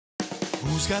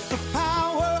Who's got the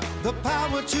power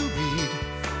to read?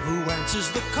 Who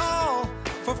answers the call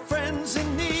for friends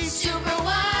in need?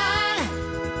 Superwhy,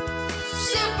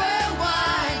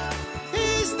 superwhy.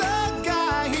 He's the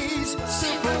guy, he's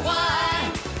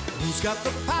Superwhy. Who's got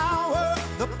the power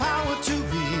to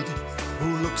read?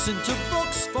 Who looks into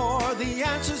books for the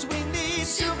answers we need?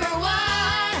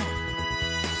 Superwhy,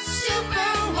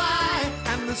 superwhy.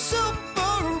 And the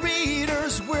super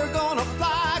readers, we're gonna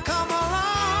fly. Come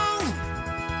along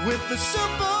with the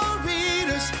super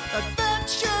readers.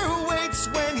 Adventure waits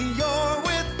when you're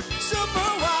with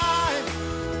Superwhy.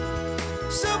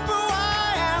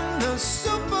 Superwhy and the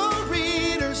super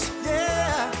readers,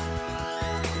 yeah.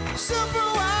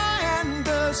 Superwhy and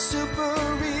the super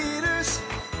readers.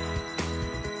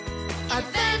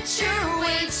 Adventure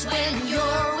waits when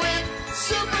you're with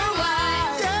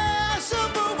Superwhy. Yeah,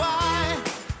 Superwhy.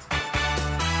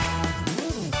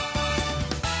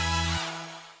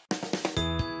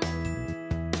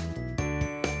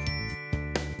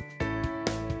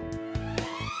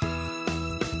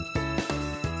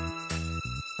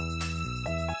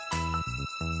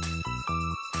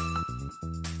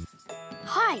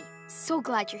 Hi, so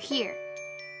glad you're here.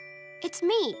 It's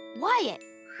me, Whyatt.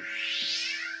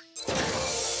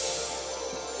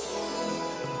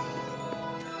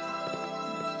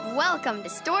 Welcome to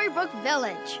Storybook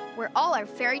Village, where all our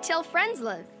fairy tale friends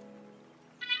live.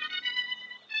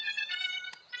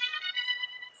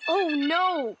 Oh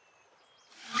no!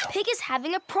 Pig is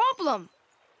having a problem.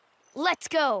 Let's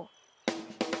go.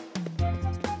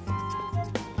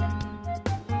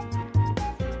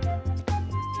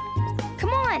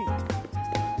 Come on.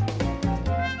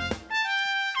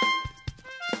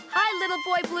 Hi, little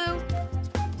boy Blue.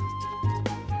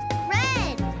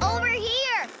 Red, over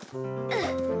here.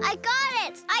 I got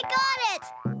it. I got it.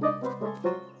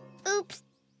 Oops.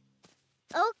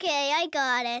 Okay, I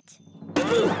got it.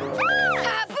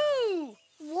 Haboo!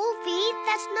 Wolfy,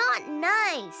 that's not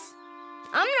nice.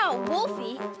 I'm not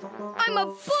Wolfy. I'm a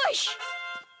bush.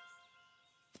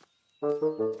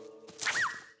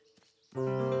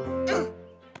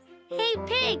 Hey,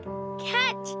 Pig,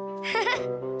 catch.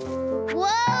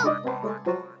 Whoa!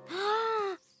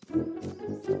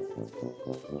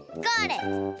 Got it.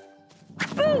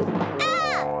 Boo!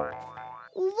 Ah!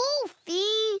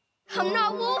 Wolfy! I'm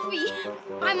not Wolfy.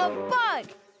 I'm a bug.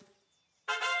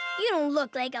 You don't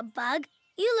look like a bug.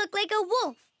 You look like a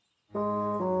wolf.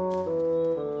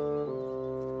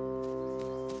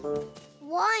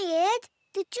 Whyatt,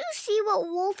 did you see what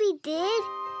Wolfy did?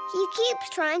 He keeps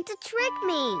trying to trick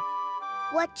me.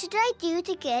 What should I do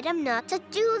to get him not to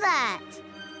do that?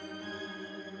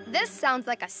 This sounds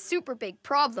like a super big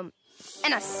problem.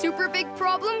 And a super big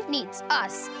problem needs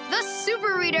us, the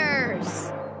Super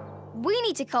Readers. We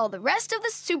need to call the rest of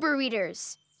the Super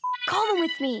Readers. Call them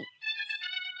with me.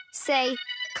 Say,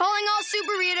 calling all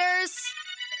Super Readers.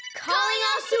 Calling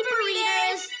all super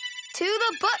readers. To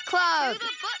the book club.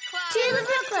 To the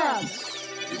book club.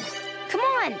 Come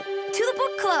on, to the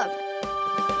book club.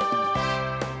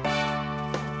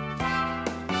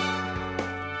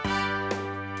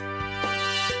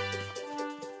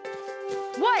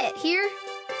 Whyatt here.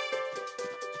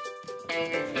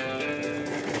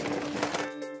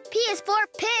 P is for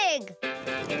pig.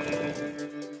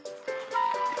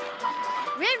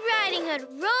 Red Riding Hood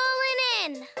rolling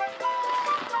in.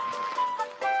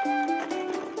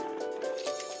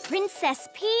 Princess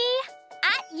P,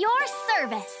 at your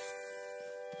service.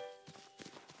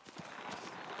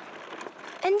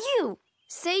 And you,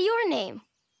 say your name.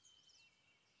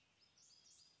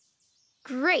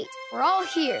 Great, we're all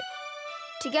here.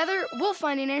 Together, we'll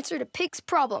find an answer to Pig's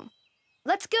problem.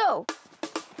 Let's go.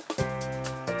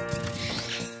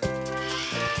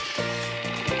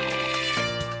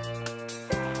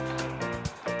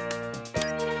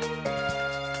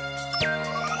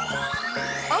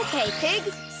 Okay, Pig,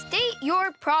 state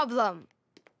your problem.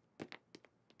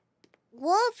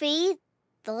 Wolfy,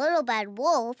 the little bad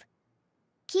wolf,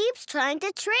 keeps trying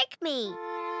to trick me.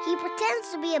 He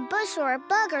pretends to be a bush or a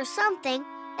bug or something,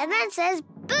 and then says,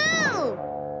 boo!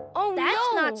 Oh,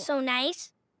 That's no. not so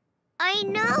nice. I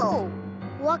know.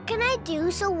 What can I do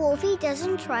so Wolfy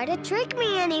doesn't try to trick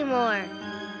me anymore?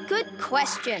 Good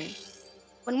question.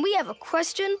 When we have a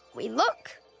question, we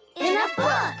look In a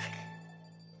book.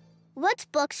 What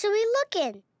book should we look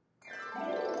in?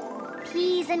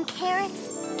 Peas and carrots,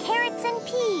 carrots and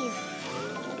peas.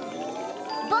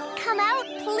 Book come out,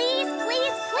 please,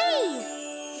 please, please.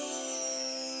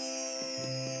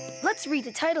 Let's read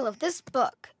the title of this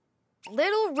book.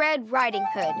 Little Red Riding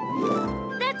Hood.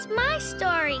 That's my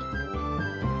story.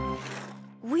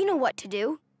 We know what to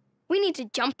do. We need to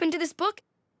jump into this book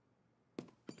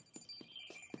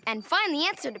and find the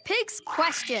answer to Pig's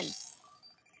question.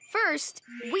 First,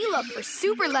 we look for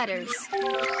super letters.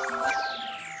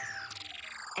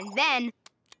 And then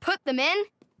put them in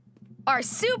our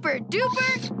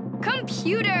super-duper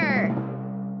computer.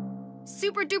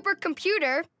 Super-duper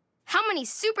computer, how many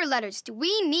super letters do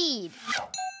we need?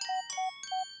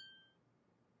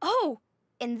 Oh,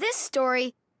 in this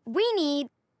story, we need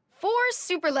 4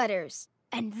 super letters.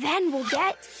 And then we'll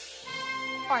get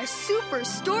our super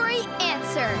story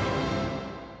answer.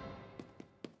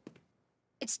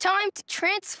 It's time to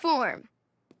transform.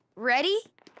 Ready?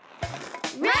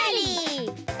 Ready!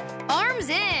 Arms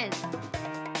in.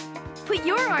 Put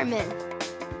your arm in.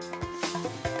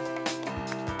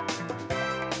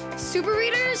 Super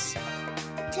readers,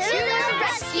 To the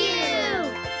rescue!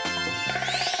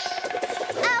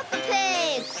 Alpha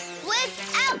Pig with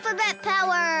alphabet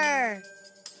power!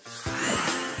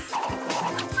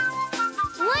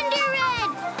 Wonder Red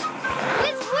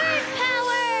with word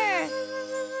power!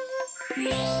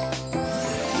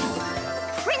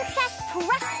 Princess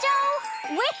Presto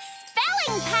with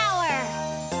spelling power.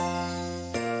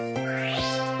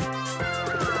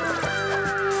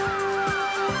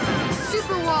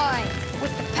 superwhy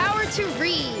with the power to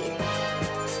read.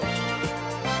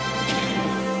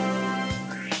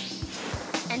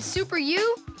 And super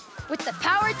you with the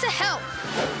power to help.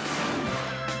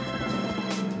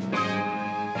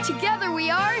 Together we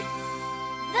are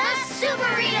The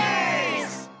Super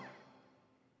Readers!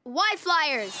 Why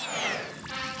Flyers.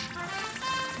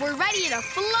 We're ready to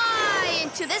fly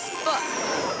into this book.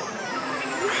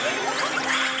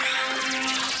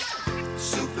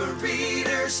 Super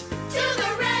readers, To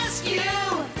the rescue!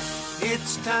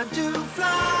 it's time to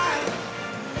fly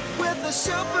with the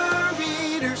super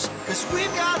readers, 'cause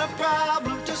we've got a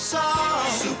problem to solve.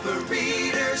 Super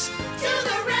readers, To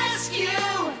the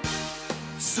rescue!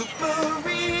 super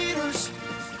readers,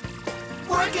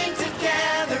 working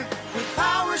together with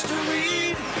powers to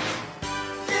read.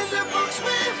 In the books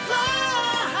we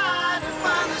fly to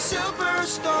find the super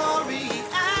story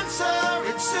answer.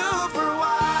 It's super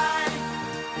why.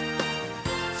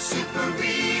 Super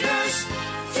readers,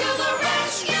 To the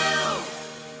rescue!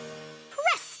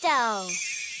 Presto!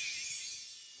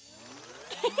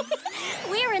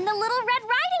 We're in the Little Red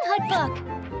Riding Hood book.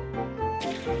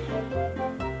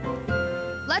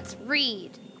 Let's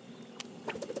read.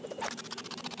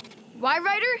 Why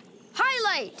Writer?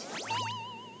 Highlight!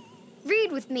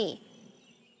 Read with me.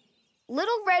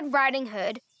 Little Red Riding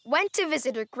Hood went to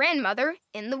visit her grandmother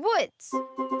in the woods.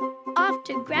 Off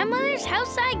to grandmother's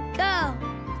house I go.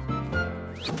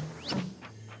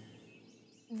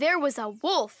 There was a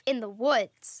wolf in the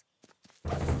woods.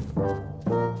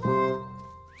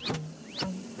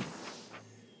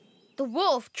 The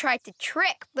wolf tried to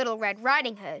trick Little Red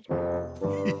Riding Hood.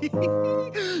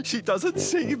 She doesn't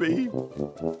see me.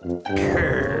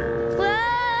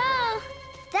 Whoa!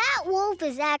 That wolf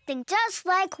is acting just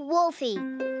like Wolfy.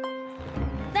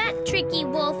 That tricky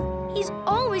wolf, he's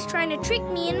always trying to trick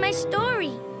me in my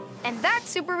story. And that,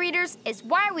 Super Readers, is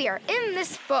why we are in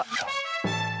this book.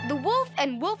 The wolf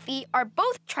and Wolfy are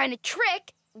both trying to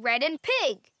trick Red and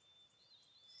Pig.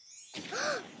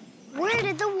 Where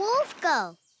did the wolf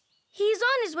go? He's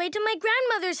on his way to my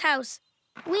grandmother's house.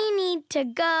 We need to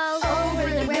go Over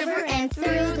the river and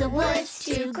through the woods,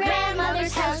 to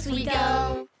grandmother's house we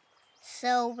go.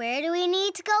 So where do we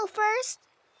need to go first?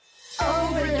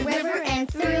 Over the river and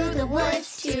through the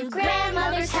woods, to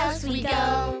grandmother's house we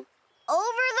go.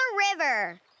 Over the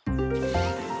river.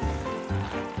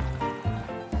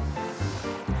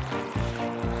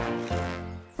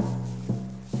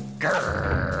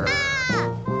 Ah!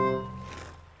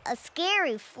 A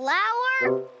scary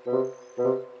flower?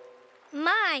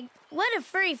 My, what a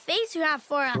furry face you have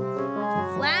for a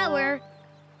flower.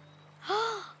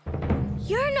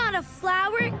 You're not a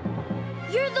flower.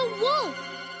 You're the wolf.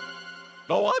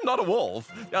 Oh, I'm not a wolf.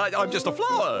 I'm just a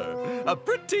flower. A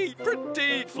pretty,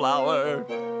 pretty flower.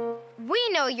 We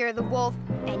know you're the wolf,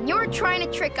 and you're trying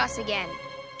to trick us again.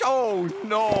 Oh,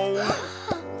 no.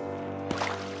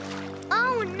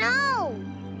 Oh no!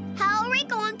 How are we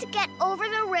going to get over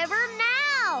the river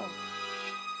now?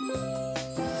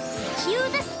 Cue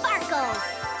the sparkles.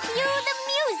 Cue the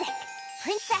music.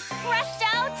 Princess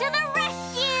Presto to the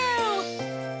rescue!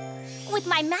 With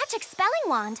my magic spelling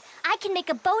wand, I can make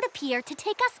a boat appear to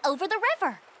take us over the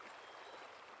river.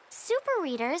 Super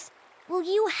Readers, will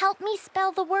you help me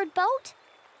spell the word boat?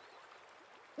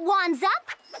 Wands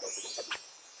up.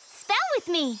 Spell with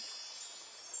me.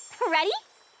 Ready?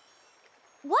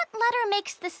 What letter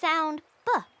makes the sound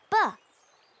B, B?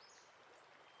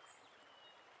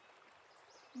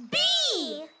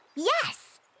 B!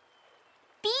 Yes!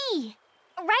 B.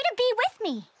 Write a B with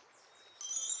me.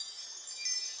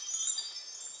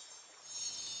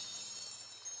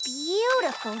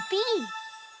 Beautiful B.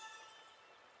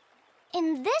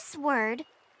 In this word,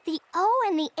 the O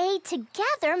and the A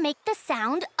together make the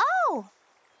sound O.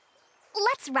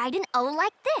 Let's write an O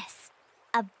like this.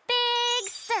 A big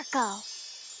circle.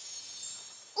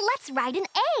 Let's write an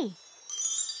A.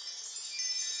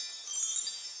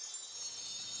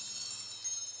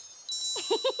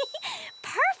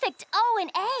 Perfect O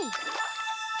and A.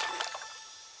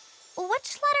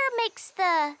 Which letter makes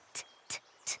the t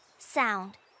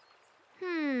sound?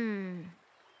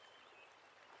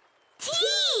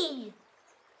 T!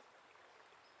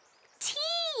 T!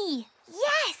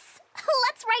 Yes!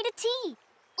 Let's write a T.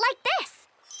 Like this.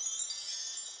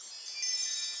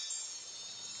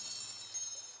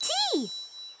 T!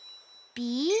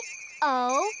 B-O-A-T,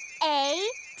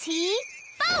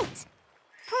 boat!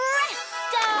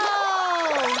 Presto!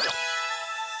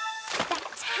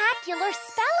 Spectacular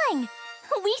spelling!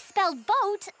 We spelled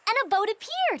boat and a boat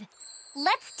appeared.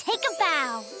 Let's take a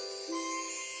bow.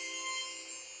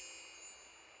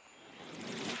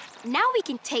 Now we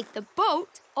can take the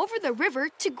boat over the river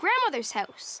to Grandmother's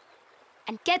house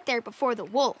and get there before the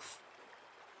wolf.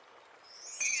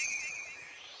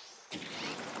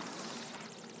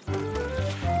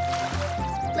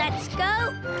 Let's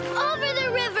go over the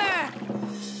river.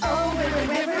 Over the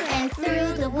river and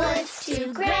through the woods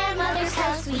to Grandmother's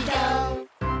house we go.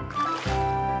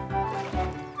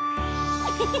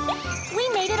 We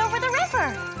made it over the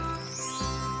river.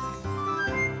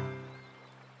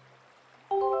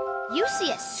 You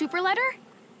see a super letter?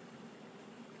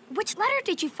 Which letter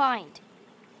did you find?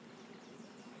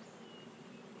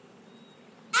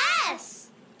 S!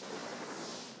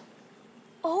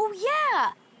 Oh,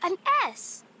 yeah, an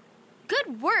S.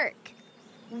 Good work.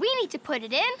 We need to put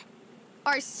it in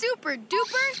our super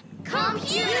duper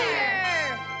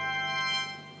computer.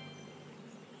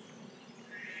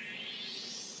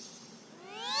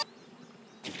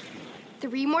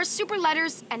 3 more super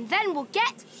letters, and then we'll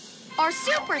get our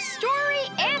super story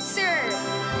answer.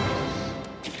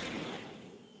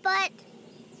 But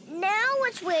now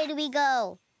which way do we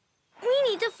go? We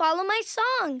need to follow my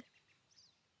song.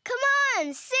 Come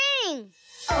on, sing!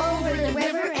 Over the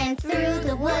river and through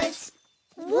the woods.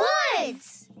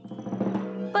 Woods!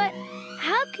 But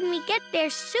how can we get there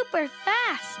super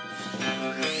fast?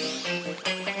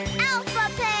 Alpha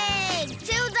Pig,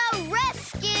 to the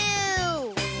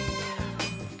rescue!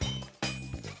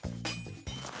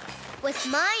 With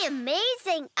my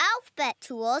amazing alphabet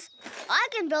tools, I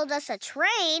can build us a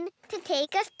train to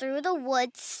take us through the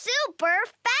woods super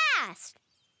fast.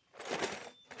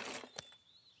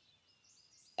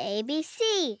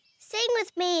 ABC, sing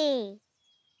with me.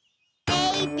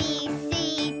 A, B,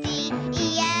 C, D,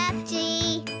 E, F,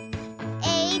 G,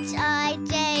 H, I,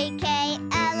 J, K,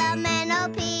 L, M, N, O,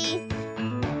 P,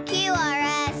 Q, R,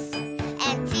 S,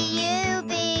 and T, U,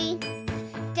 V,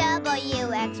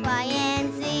 W, X, Y,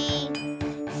 and Z.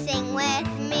 Sing with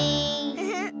me.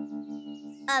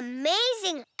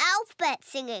 Amazing alphabet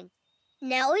singing.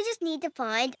 Now we just need to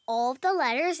find all of the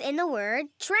letters in the word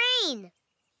train.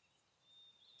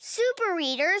 Super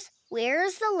readers,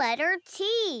 where's the letter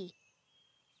T?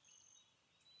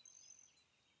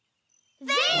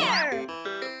 There!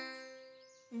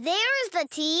 There's the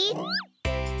T.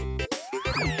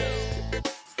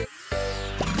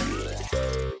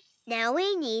 Now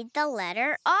we need the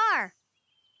letter R.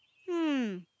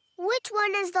 Which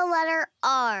one is the letter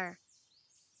R?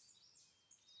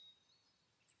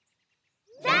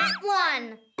 That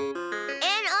one!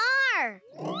 An R.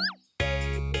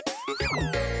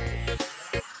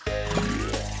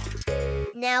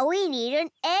 Now we need an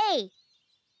A.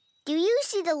 Do you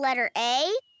see the letter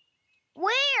A?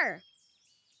 Where?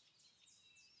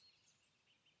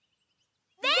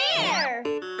 There!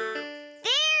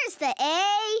 There's the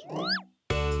A.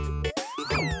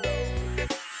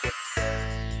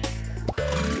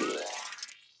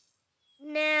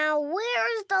 Now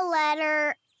where's the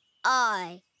letter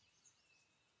I?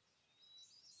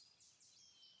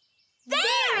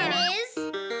 There it is!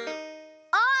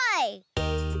 I.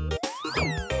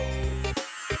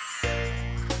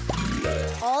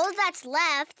 All that's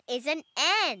left is an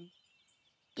N.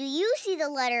 Do you see the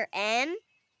letter N?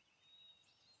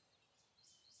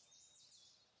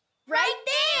 Right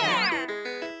there!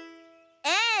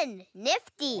 N.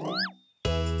 Nifty.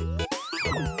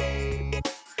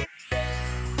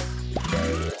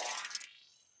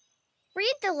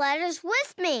 Read the letters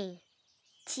with me.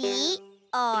 T,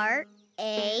 R,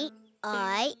 A,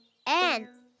 I, N.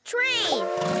 Train.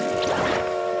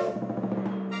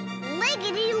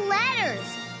 Lickety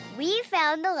letters. We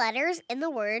found the letters in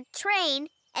the word train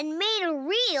and made a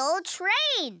real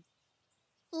train.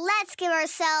 Let's give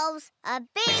ourselves a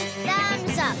big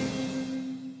thumbs up.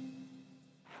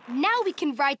 Now we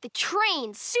can ride the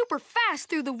train super fast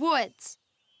through the woods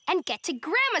and get to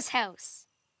Grandma's house.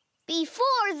 Before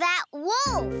that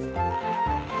wolf.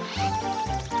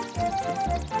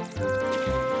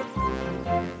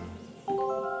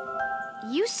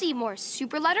 You see more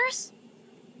super letters?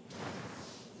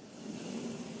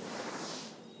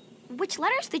 Which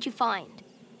letters did you find?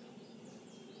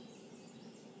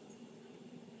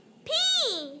 P.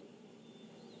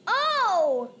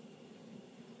 O.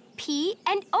 P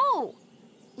and O.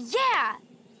 Yeah!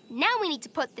 Now we need to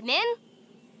put them in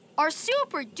our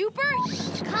super duper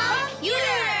computer!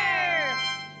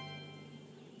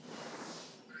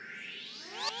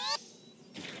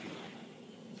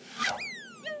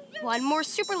 One more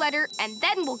super letter and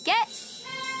then we'll get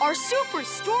our super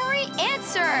story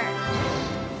answer.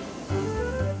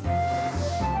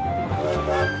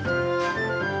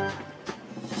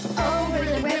 Over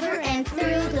the river and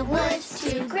through the woods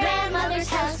to Grandmother's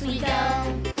house we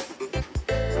go.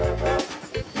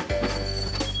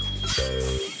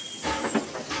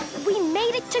 We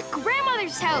made it to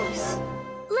Grandmother's house.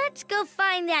 Let's go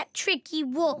find that tricky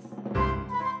wolf.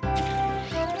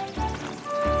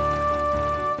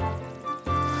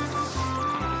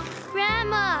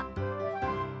 Grandma!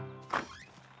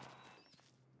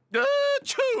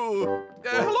 Achoo!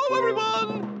 Hello, everyone!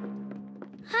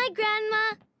 Hi,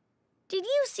 Grandma. Did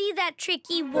you see that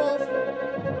tricky wolf?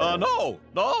 No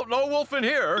wolf in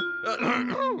here.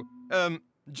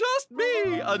 Just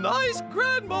me, a nice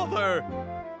grandmother.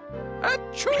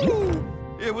 Achoo!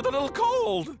 With a little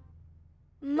cold.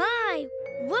 My,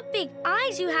 what big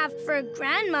eyes you have for a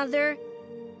grandmother.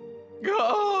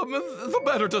 The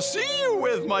better to see you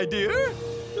with, my dear.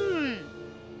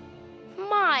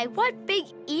 My, what big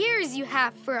ears you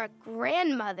have for a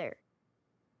grandmother.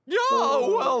 Yeah,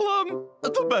 well,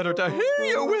 the better to hear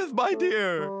you with, my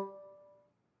dear.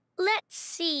 Let's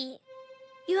see.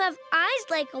 You have eyes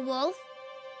like a wolf.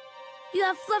 You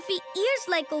have fluffy ears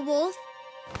like a wolf.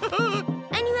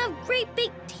 And you have great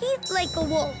big teeth like a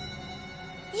wolf.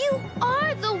 You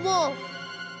are the wolf.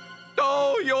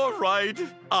 Oh, you're right.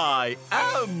 I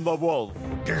am the wolf.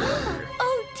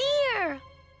 Oh, dear.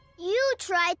 You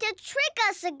tried to trick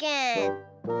us again.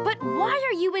 But why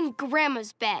are you in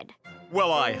Grandma's bed?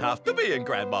 Well, I have to be in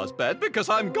Grandma's bed because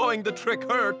I'm going to trick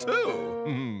her, too.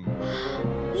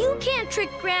 You can't trick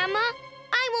Grandma.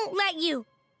 I won't let you.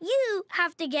 You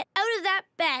have to get out of that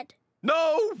bed.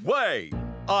 No way!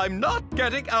 I'm not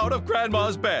getting out of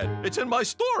Grandma's bed. It's in my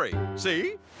story,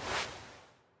 see?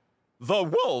 The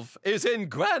wolf is in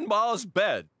Grandma's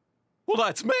bed. Well,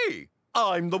 that's me.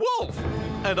 I'm the wolf.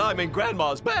 And I'm in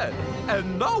Grandma's bed.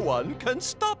 And no one can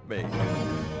stop me.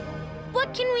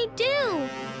 What can we do?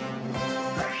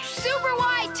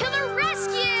 Superwhy to the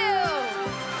rescue!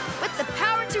 With the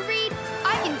power to read,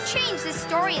 I can change this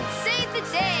story and save the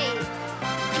day.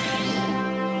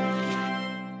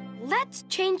 Let's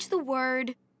change the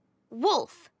word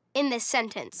wolf in this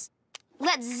sentence.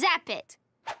 Let's zap it.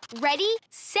 Ready,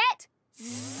 set,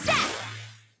 zap!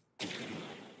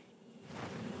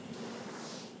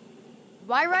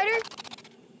 Why, Ryder?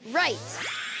 Right.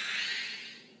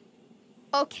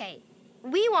 Okay,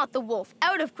 we want the wolf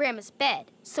out of Grandma's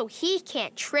bed so he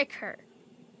can't trick her.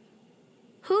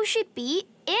 Who should be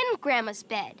in Grandma's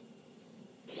bed?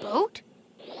 Boat,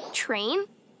 train,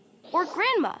 or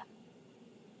Grandma?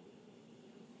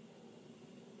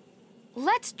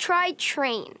 Let's try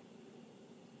train.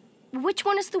 Which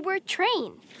one is the word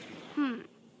train?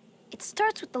 It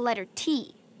starts with the letter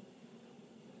T.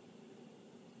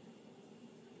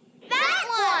 That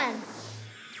one!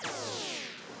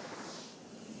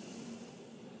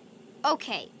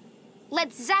 Okay,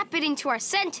 let's zap it into our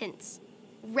sentence.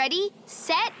 Ready,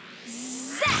 set,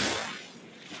 zap!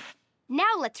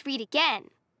 Now let's read again.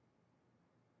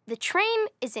 The train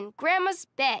is in Grandma's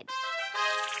bed.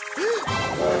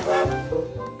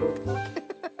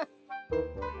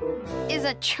 Is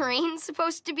a train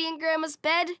supposed to be in Grandma's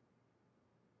bed?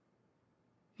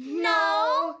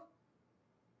 No!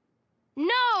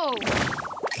 No!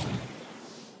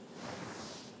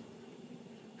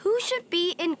 Who should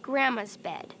be in Grandma's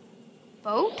bed?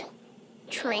 Boat,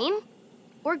 train,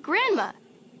 or Grandma?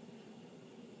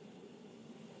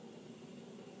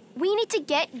 We need to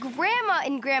get Grandma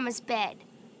in Grandma's bed.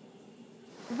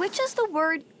 Which is the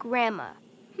word Grandma?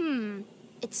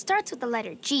 It starts with the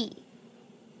letter G.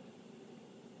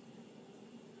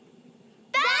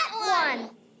 That one!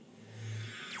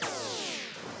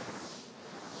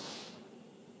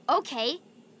 Okay,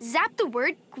 Zap the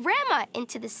word grandma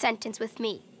into the sentence with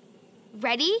me.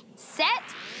 Ready, set,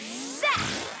 zap!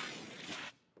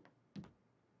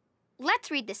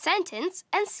 Let's read the sentence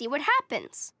and see what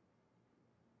happens.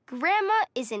 Grandma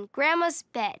is in Grandma's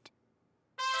bed.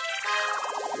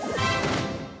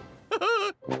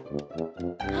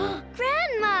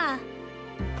 Grandma!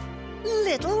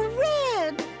 Little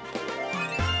Red.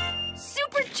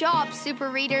 Super job, Super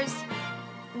Readers!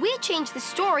 We changed the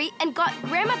story and got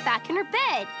Grandma back in her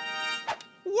bed.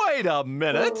 Wait a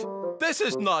minute. This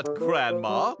is not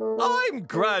Grandma. I'm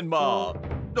Grandma.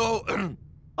 No,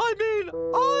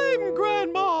 I'm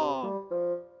Grandma.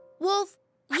 Wolf,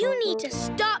 you need to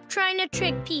stop trying to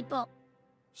trick people.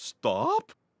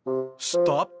 Stop?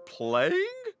 Stop playing?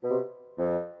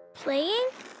 Playing?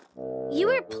 You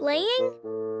were playing?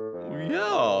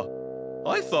 Yeah.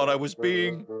 I thought I was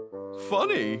being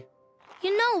funny.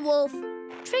 You know, Wolf,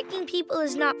 tricking people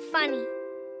is not funny.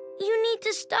 You need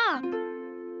to stop.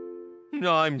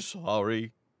 I'm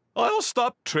sorry. I'll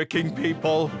stop tricking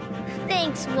people.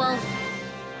 Thanks, Wolf.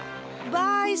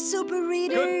 Bye, Super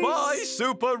Readers. Goodbye,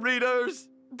 Super Readers.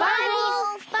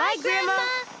 Bye, Wolf. Bye, Grandma.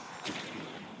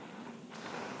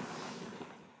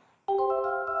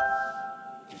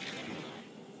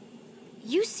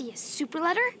 You see a super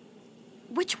letter?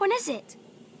 Which one is it?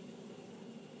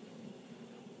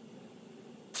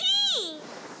 T!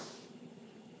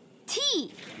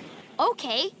 T.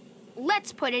 Okay,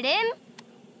 let's put it in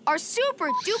our super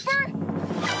duper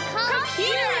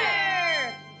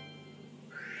computer!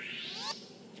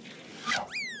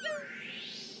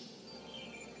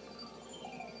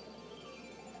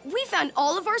 We found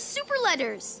all of our super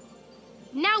letters.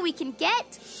 Now we can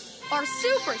get our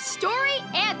super story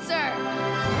answer.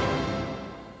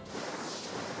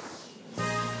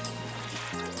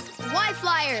 Why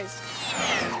Flyers?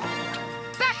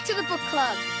 Back to the book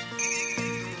club.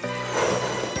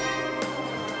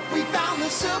 We found the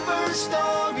super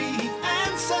story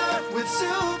answer with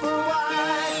superwhy.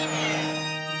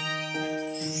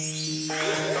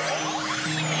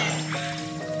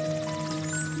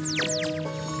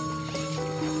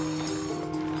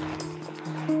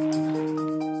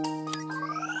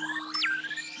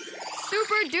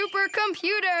 Super duper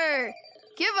computer,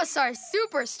 give us our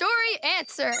super story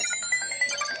answer.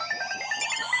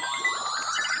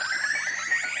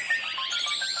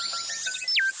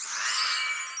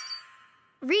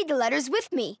 Read the letters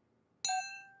with me.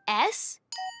 S,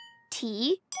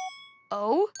 T,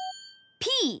 O,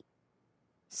 P.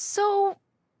 So,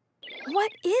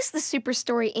 what is the super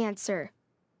story answer?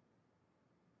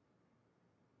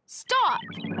 Stop!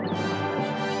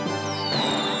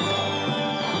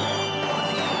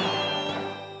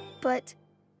 But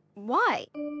why?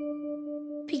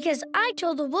 Because I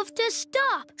told the wolf to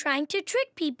stop trying to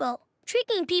trick people.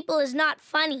 Tricking people is not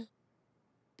funny.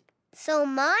 So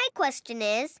my question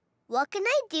is, what can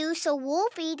I do so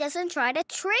Wolfie doesn't try to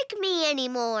trick me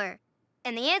anymore?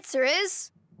 And the answer is,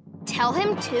 tell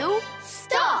him to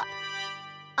stop.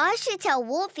 I should tell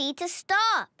Wolfie to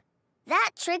stop.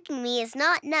 That tricking me is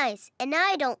not nice, and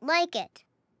I don't like it.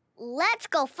 Let's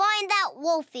go find that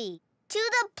Wolfie. To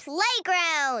the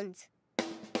playground!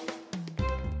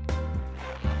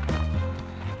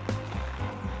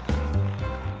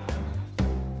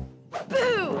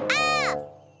 Boo! Ah!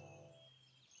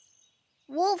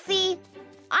 Wolfie,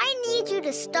 I need you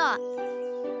to stop.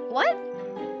 What?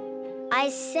 I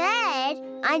said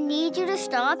I need you to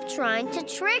stop trying to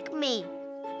trick me.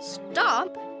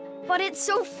 Stop? But it's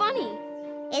so funny.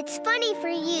 It's funny for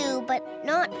you, but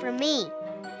not for me.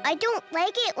 I don't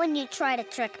like it when you try to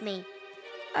trick me.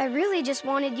 I really just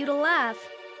wanted you to laugh.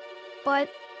 But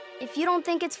if you don't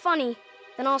think it's funny,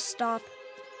 then I'll stop.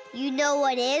 You know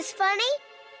what is funny?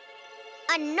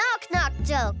 A knock-knock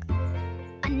joke.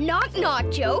 A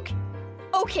knock-knock joke?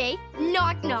 Okay,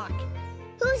 knock-knock.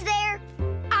 Who's there?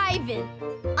 Ivan.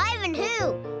 Ivan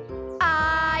who?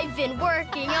 I've been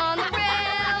working on the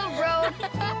railroad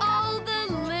all the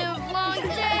livelong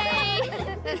day.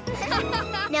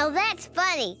 Now that's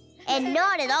funny and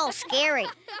not at all scary.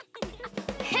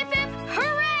 Hip hip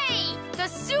hooray! The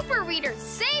Super Readers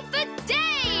saved the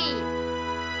day!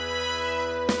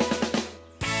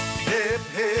 Hip,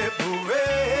 hip,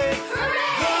 hooray!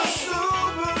 Hooray! The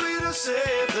Super Readers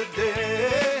saved the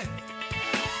day.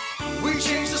 We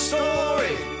changed the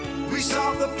story. We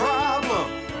solved the problem.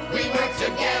 We worked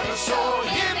together, so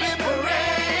hip, hip,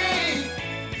 hooray!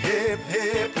 Hip,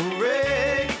 hip,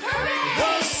 hooray!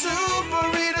 The Super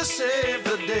Readers saved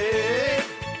the day.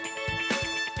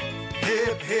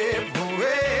 Hip, hip,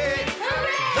 hooray!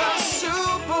 The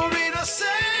Super Readers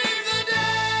saved the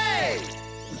day!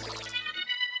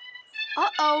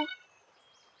 Uh-oh.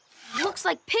 Looks like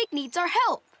like Pig needs our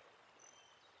help.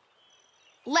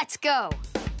 Let's go.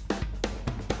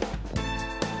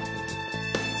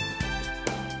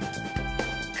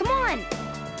 Come on.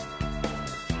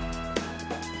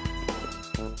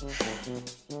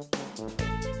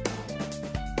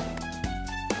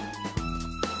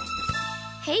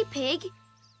 Hey, Pig.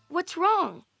 What's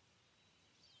wrong?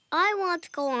 I want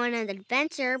to go on an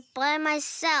adventure by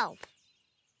myself.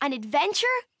 An adventure?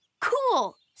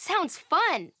 Cool. Sounds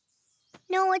fun.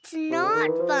 No, it's not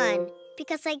fun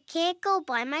because I can't go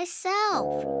by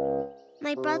myself.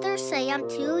 My brothers say I'm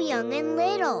too young and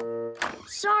little.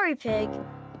 Sorry, Pig.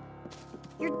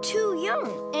 You're too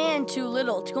young and too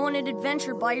little to go on an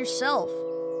adventure by yourself.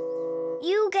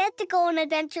 You get to go on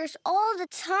adventures all the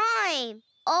time,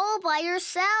 all by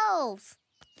yourselves.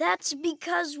 That's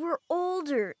because we're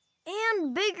older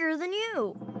and bigger than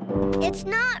you. It's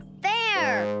not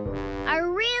fair. I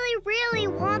really, really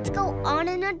want to go on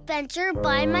an adventure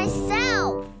by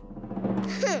myself.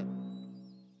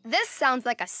 This sounds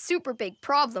like a super big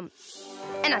problem.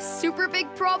 And a super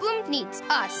big problem needs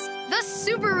us, the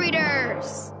Super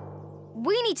Readers.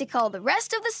 We need to call the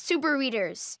rest of the Super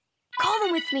Readers. Call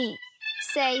them with me.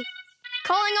 Say,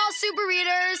 calling all Super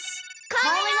Readers.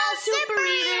 Calling all Super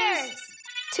Readers.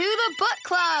 To the book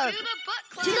club.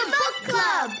 To the book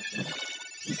club.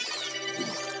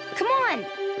 Come on,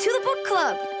 to the book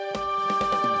club.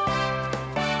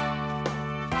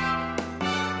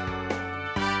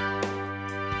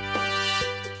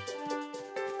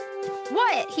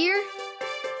 Whyatt here.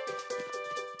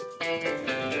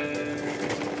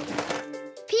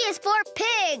 P is for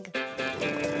pig.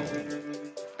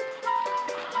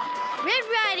 Red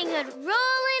Riding Hood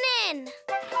rolling in.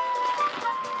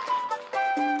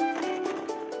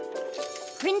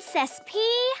 Princess P,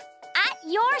 at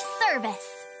your service.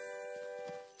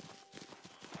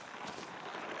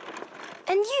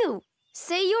 And you,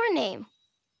 say your name.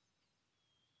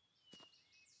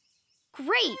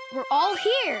 Great, we're all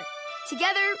here.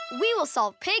 Together, we will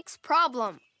solve Pig's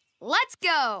problem. Let's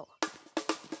go!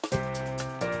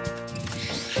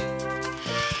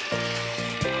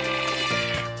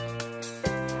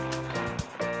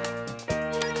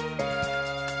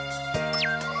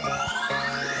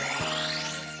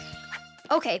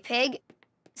 Okay, Pig,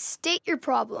 state your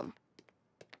problem.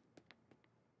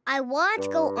 I want to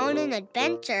go on an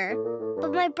adventure,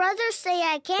 but my brothers say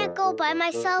I can't go by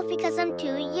myself because I'm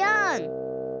too young.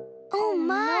 Oh,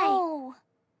 my. No.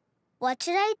 What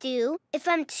should I do if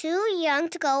I'm too young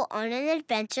to go on an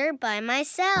adventure by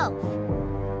myself?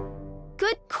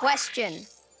 Good question.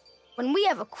 When we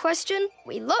have a question,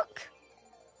 we look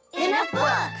In a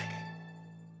book.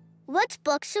 What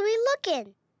book should we look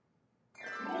in?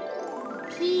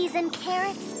 Peas and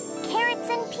carrots, carrots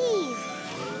and peas.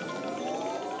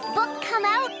 Book come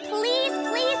out, please,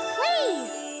 please,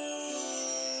 please.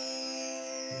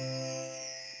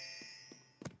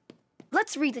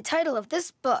 Let's read the title of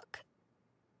this book.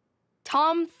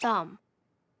 Tom Thumb.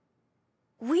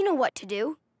 We know what to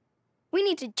do. We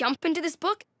need to jump into this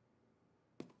book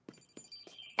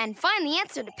and find the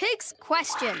answer to Pig's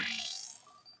question.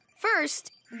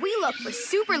 First, we look for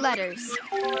super letters.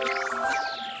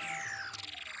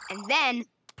 And then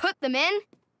put them in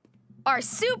our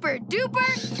super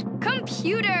duper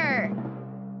computer.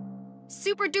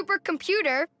 Super duper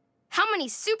computer, how many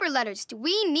super letters do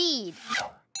we need?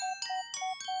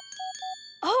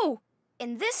 Oh,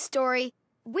 in this story,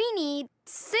 we need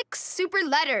 6 super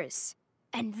letters.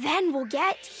 And then we'll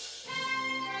get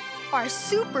our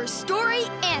super story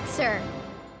answer.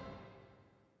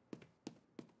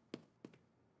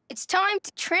 It's time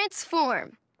to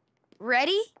transform.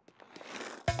 Ready?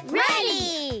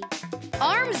 Ready!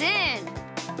 Arms in.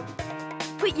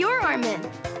 Put your arm in.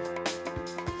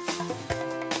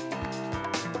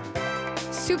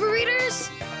 Super Readers,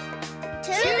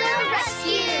 To the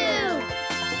rescue!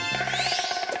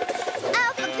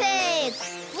 Alpha Pig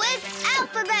with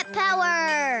alphabet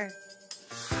power!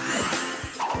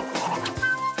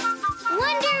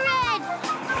 Wonder Red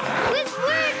with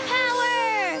word power.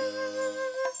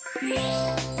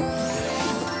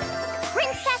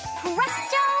 Princess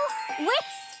Presto with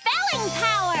spelling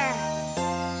power.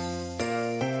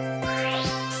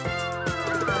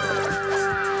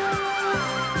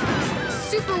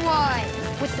 superwhy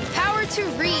with the power to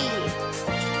read.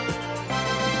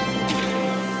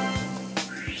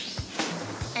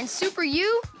 And Super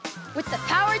U with the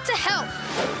power to help.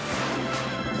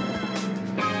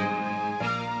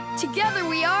 Together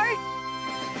we are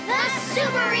The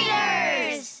Super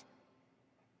Readers!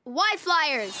 Y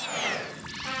Flyers.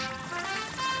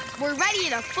 We're ready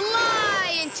to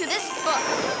fly into this book.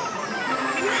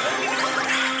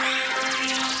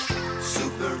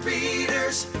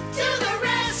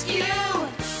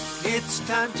 It's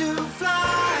time to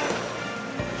fly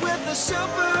with the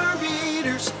super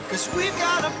readers, 'cause we've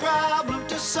got a problem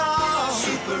to solve.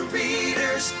 Super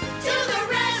readers To the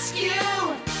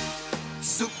rescue!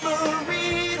 super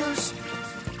readers,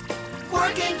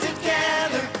 working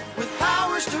together with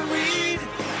powers to read.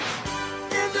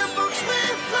 In the books we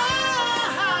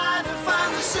fly to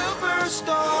find the super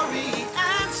story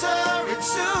answer. It's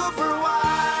super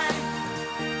why.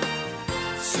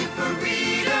 Super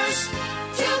readers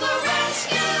To the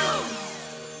rescue!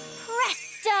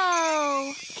 Presto!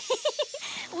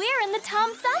 We're in the Tom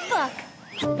Thumb book.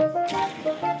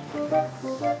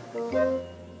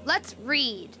 Let's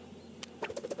read.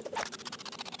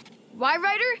 Why,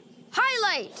 writer?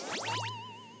 Highlight!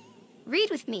 Read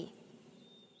with me.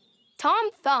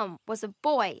 Tom Thumb was a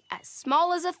boy as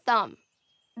small as a thumb.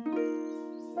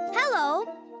 Hello,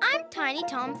 I'm Tiny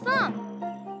Tom Thumb.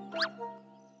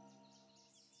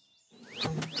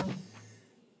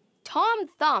 Tom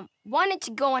Thumb wanted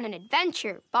to go on an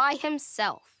adventure by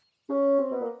himself.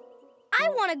 I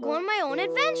want to go on my own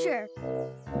adventure.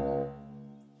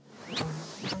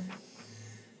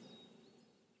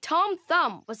 Tom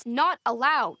Thumb was not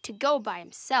allowed to go by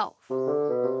himself.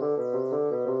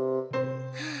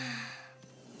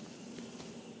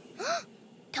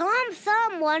 Tom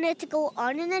Thumb wanted to go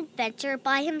on an adventure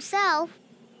by himself,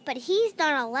 but he's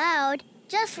not allowed,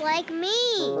 just like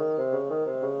me.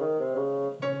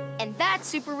 And that,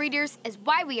 super readers, is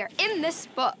why we are in this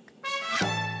book.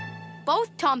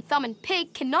 Both Tom Thumb and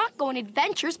Pig cannot go on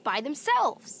adventures by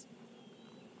themselves.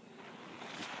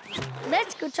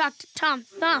 Let's go talk to Tom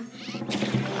Thumb.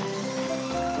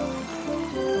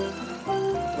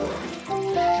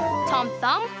 Tom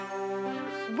Thumb,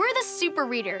 we're the super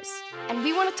readers, and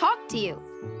we want to talk to you.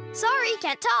 Sorry,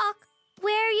 can't talk.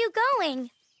 Where are you going?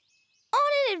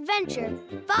 On an adventure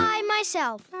by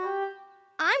myself.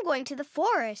 I'm going to the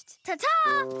forest.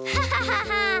 Ta-ta!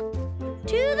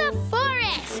 To the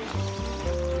forest!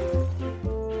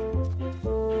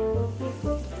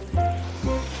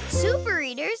 Super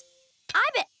readers, I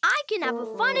bet I can have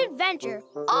a fun adventure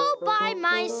all by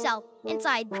myself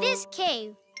inside this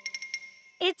cave.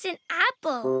 It's an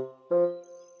apple.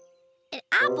 An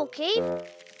apple cave?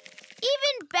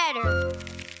 Even better.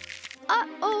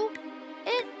 Uh-oh.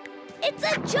 It's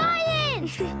a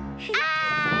giant!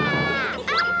 Ah!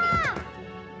 Ah!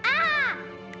 Ah!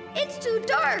 It's too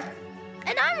dark,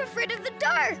 and I'm afraid of the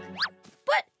dark.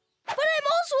 But I'm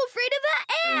also afraid of that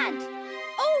ant.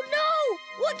 Oh no!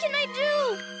 What can I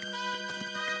do?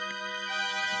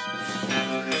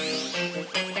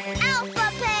 Alpha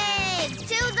Pig,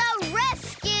 to the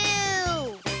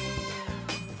rescue!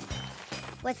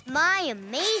 With my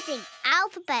amazing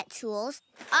alphabet tools,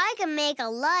 I can make a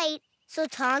light so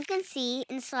Tom can see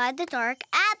inside the dark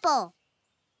apple.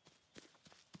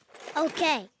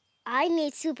 Okay, I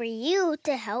need Super U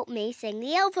to help me sing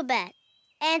the alphabet.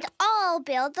 And I'll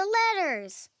build the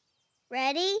letters.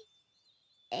 Ready?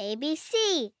 A, B,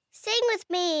 C. Sing with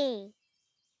me.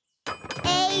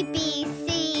 A, B,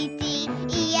 C, D,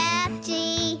 E, F,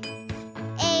 G,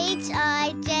 H,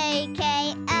 I, J,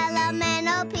 K, L, M, N,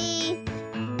 O, P,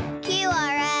 Q,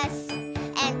 R, S,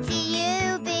 and T,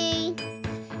 U, V,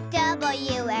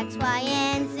 W, X, Y,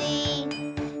 and Z.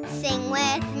 Sing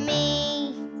with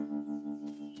me.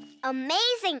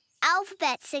 Amazing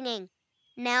alphabet singing.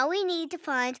 Now we need to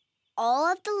find all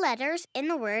of the letters in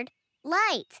the word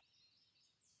light.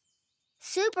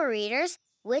 Super readers,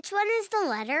 which one is the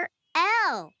letter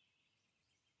L?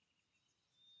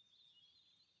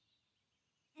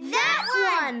 That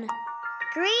one!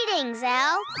 Greetings,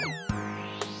 L.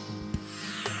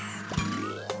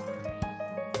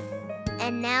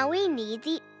 And now we need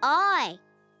the I.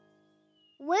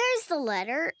 Where's the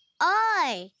letter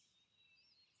I?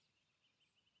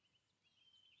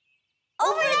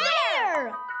 Over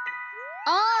there!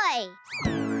 I.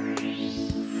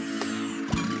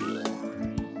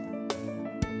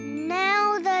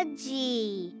 Now the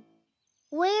G.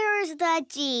 Where is the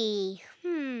G?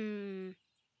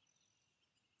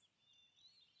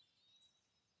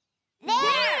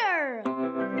 There!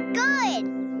 Good.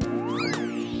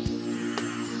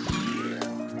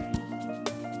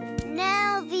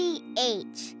 Now the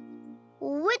H.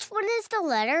 Which one is the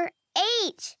letter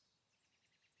H?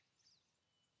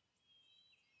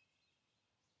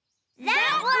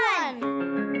 That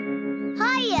one!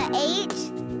 Hiya, H.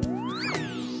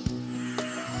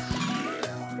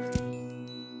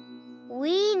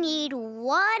 We need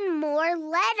one more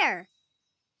letter.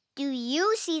 Do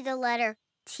you see the letter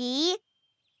T?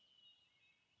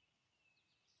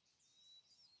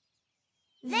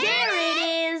 There it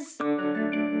is!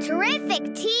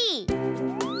 Terrific, T.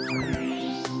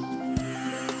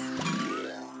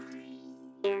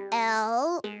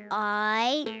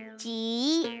 L-I-G-H-T.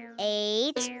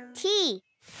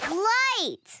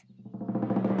 Light!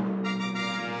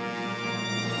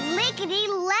 Lickety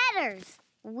letters.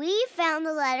 We found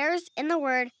the letters in the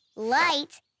word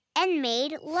light and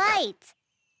made light.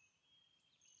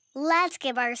 Let's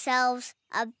give ourselves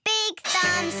a big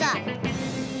thumbs up.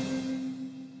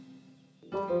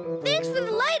 Thanks for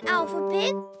the light, Alpha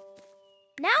Pig.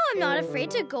 Now I'm not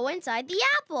afraid to go inside the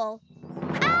apple.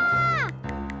 Ah!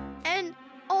 And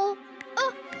I'll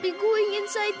be going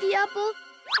inside the apple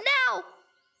now.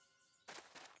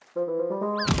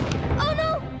 Oh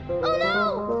no! Oh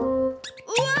no!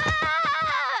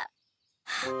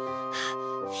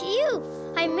 Phew!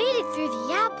 I made it through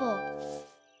the apple.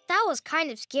 That was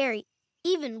kind of scary,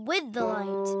 even with the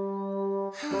light.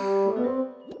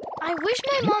 I wish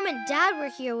my mom and dad were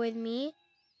here with me.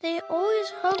 They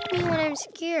always hug me when I'm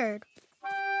scared.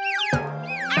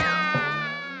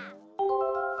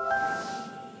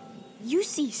 You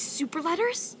see super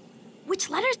letters? Which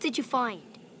letters did you find?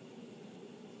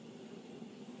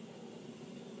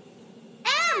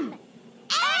 M!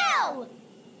 L!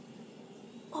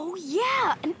 Oh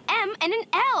yeah, an M and an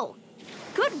L.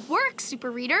 Good work, super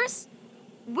readers.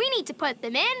 We need to put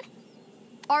them in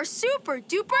our super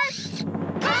duper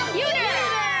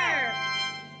computer!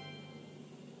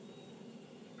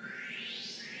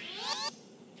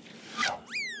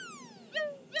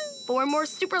 4 more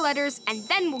super letters, and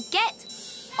then we'll get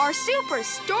our super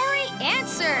story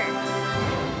answer.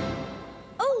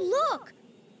 Oh, look!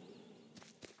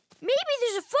 Maybe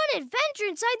there's a fun adventure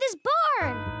inside this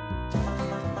barn.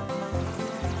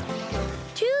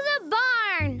 To the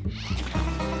barn!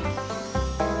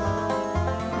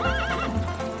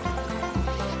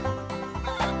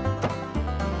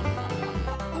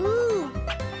 Ooh!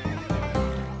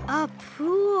 A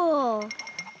pool!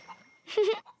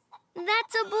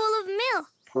 That's a bowl of milk.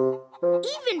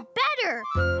 Even better!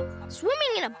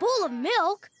 Swimming in a bowl of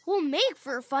milk will make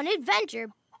for a fun adventure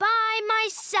by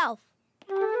myself.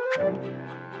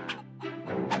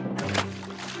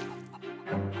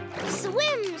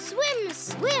 Swim, swim,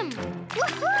 swim!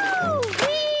 Woohoo!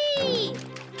 Whee!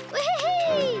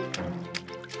 Whee!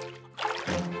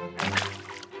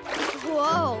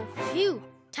 Whoa, phew.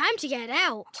 Time to get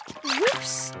out.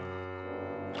 Whoops!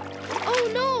 Oh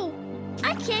no!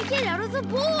 I can't get out of the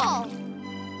bowl!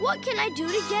 What can I do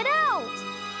to get out?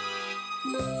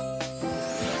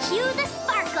 Cue the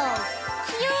sparkles!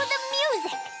 Cue the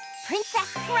music!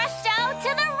 Princess Presto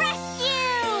to the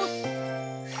rescue!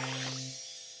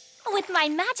 With my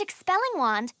magic spelling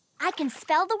wand, I can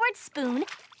spell the word spoon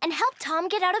and help Tom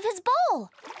get out of his bowl.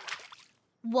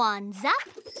 Wands up.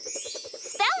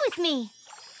 Spell with me.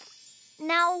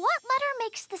 Now, what letter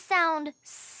makes the sound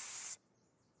S?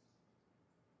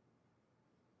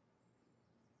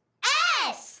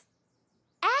 S!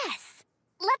 S.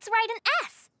 Let's write an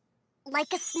S,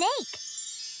 like a snake.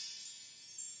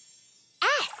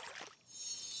 S.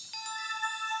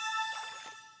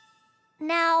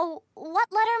 Now,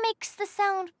 what letter makes the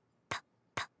sound P,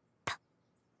 P, P?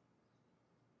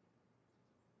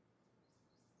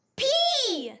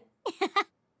 P!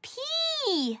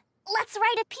 P. Let's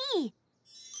write a P.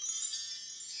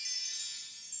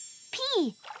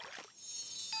 P.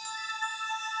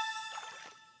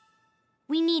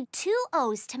 We need 2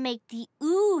 O's to make the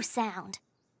ooh sound.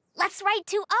 Let's write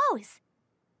 2 O's.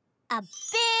 A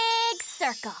big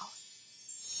circle.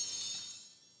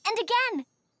 And again.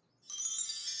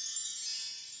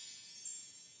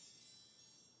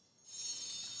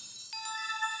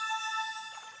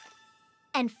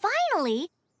 And finally,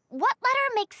 what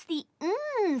letter makes the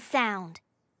sound?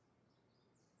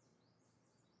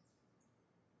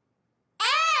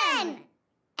 N!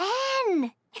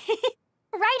 N.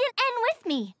 Write an N with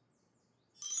me.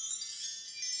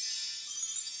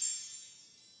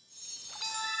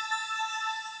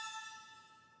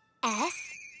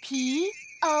 S-P-O-O-N.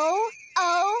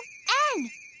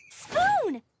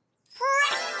 Spoon.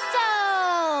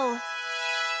 Presto!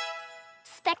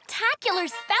 Spectacular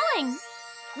spelling.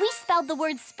 We spelled the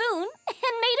word spoon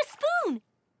and made a spoon.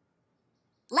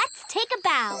 Let's take a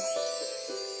bow.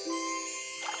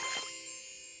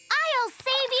 I'll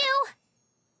save you.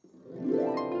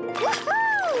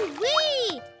 Woohoo!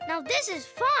 Whee! Now this is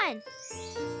fun.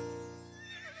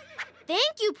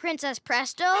 Thank you, Princess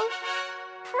Presto.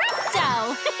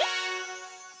 Presto!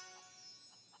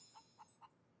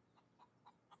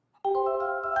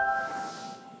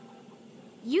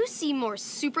 You see more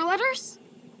super letters?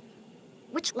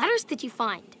 Which letters did you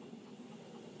find?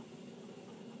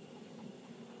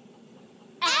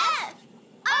 F!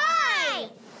 I!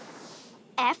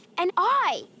 F and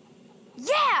I.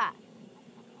 Yeah!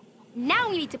 Now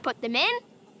we need to put them in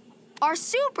our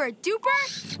super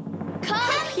duper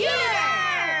computer!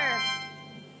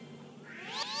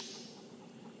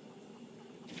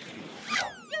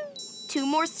 2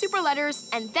 more super letters,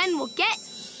 and then we'll get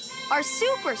our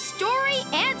super story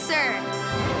answer.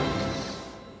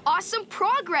 Awesome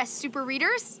progress, super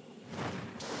readers.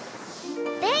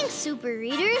 Thanks, super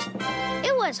readers.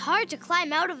 It was hard to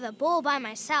climb out of the bowl by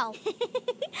myself.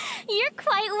 You're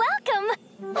quite welcome.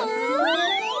 Oops!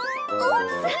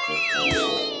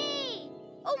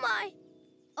 Oh my!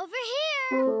 Over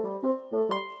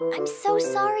here! I'm so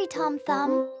sorry, Tom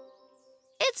Thumb.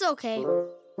 It's okay.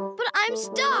 But I'm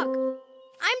stuck.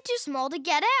 I'm too small to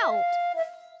get out.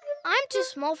 I'm too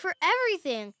small for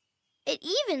everything. It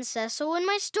even says so in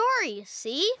my story,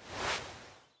 see?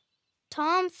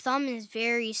 Tom Thumb is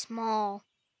very small.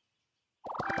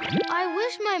 I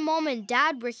wish my mom and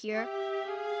dad were here.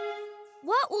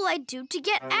 What will I do to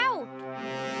get out?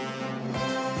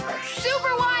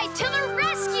 Superwhy to the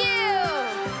rescue!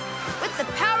 With the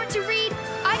power to read,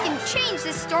 I can change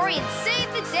this story and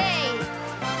save the day.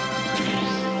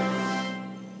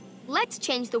 Let's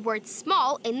change the word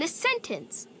small in this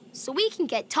sentence so we can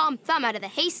get Tom Thumb out of the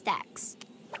haystacks.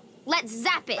 Let's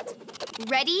zap it.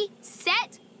 Ready,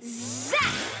 set,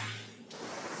 zap!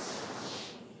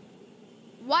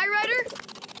 Why, Ryder?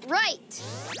 Right.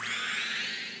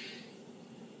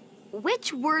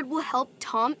 Which word will help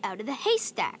Tom out of the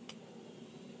haystack?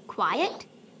 Quiet,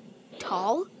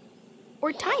 tall,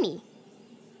 or tiny?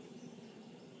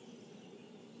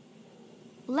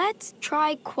 Let's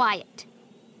try quiet.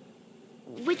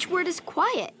 Which word is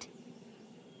quiet?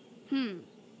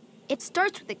 It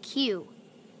starts with a Q.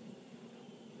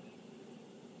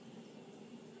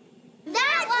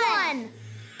 That one!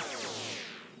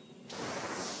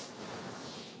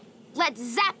 Let's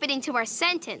zap it into our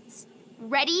sentence.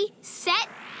 Ready, set,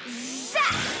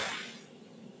 zap!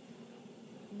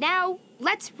 Now,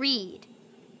 let's read.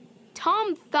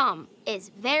 Tom Thumb is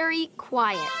very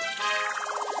quiet.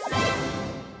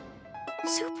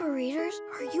 Super readers,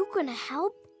 are you gonna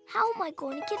help? How am I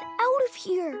going to get out of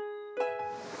here?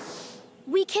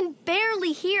 We can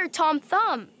barely hear Tom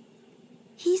Thumb.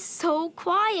 He's so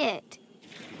quiet.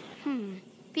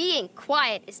 Being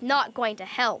quiet is not going to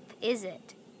help, is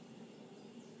it?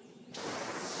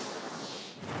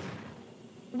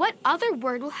 What other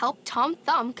word will help Tom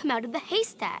Thumb come out of the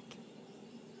haystack?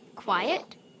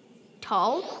 Quiet,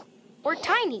 tall, or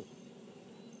tiny?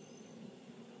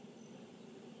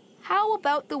 How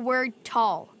about the word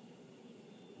tall?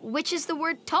 Which is the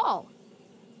word tall?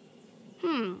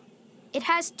 It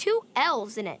has 2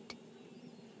 L's in it.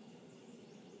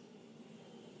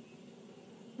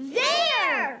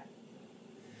 There!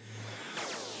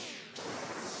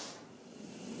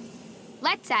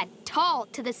 Let's add tall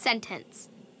to the sentence.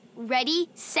 Ready,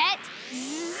 set,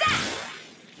 zap!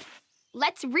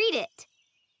 Let's read it.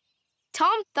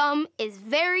 Tom Thumb is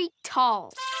very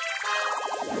tall.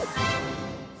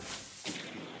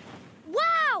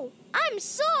 Wow! I'm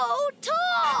so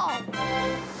tall!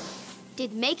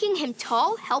 Did making him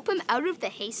tall help him out of the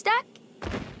haystack?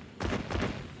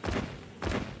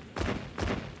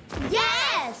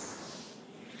 Yes!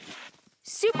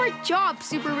 Super job,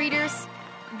 super readers.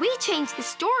 We changed the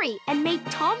story and made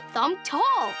Tom Thumb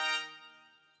tall.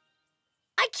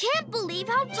 I can't believe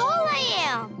how tall I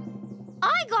am!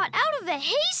 I got out of the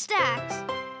haystacks!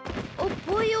 Oh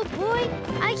boy,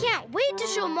 I can't wait to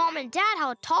show Mom and Dad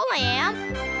how tall I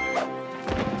am!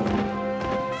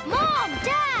 Mom,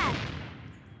 Dad!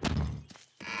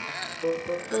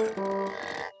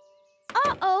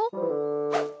 Uh-oh!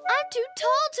 I'm too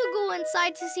tall to go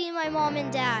inside to see my Mom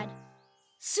and Dad.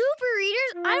 Super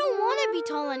readers, I don't want to be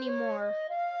tall anymore.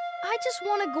 I just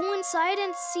want to go inside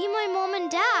and see my Mom and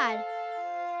Dad.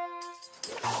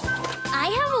 I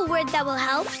have a word that will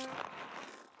help.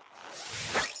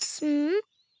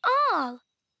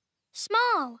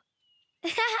 Small.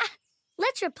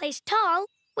 Let's replace tall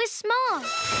with small.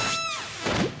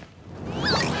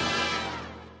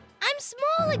 I'm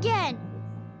small again.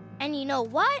 And you know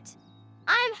what?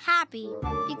 I'm happy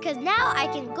because now I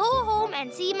can go home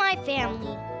and see my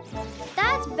family.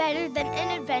 That's better than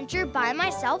an adventure by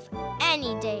myself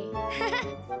any day.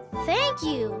 Thank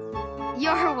you.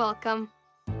 You're welcome.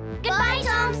 Goodbye,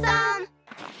 Tom Thumb.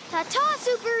 Ta-ta,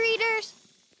 super readers.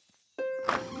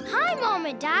 Hi, Mom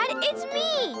and Dad. It's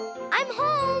me. I'm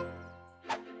home.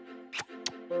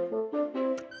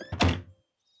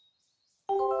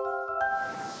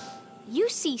 You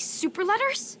see super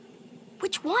letters?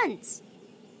 Which ones?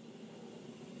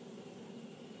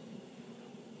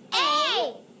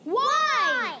 A,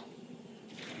 Y.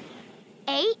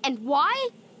 A and Y?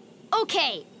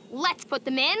 Okay, let's put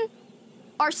them in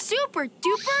our super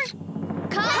duper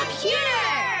Computer!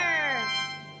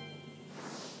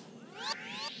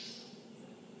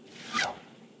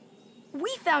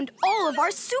 We found all of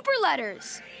our super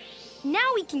letters.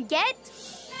 Now we can get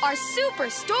our super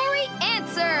story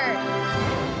answer.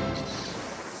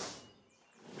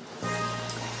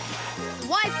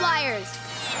 Why Flyers?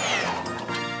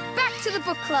 Back to the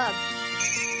book club.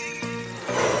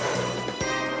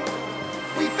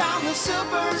 We found the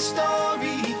super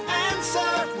story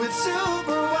answer with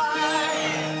superwhy.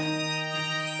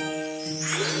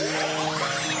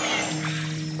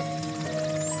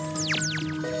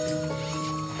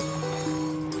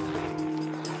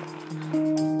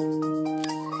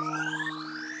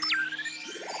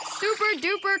 Super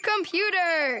duper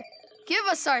computer! Give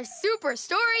us our super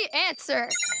story answer.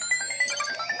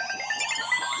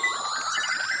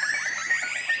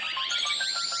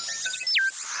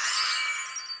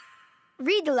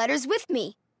 Read the letters with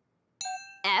me.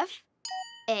 F,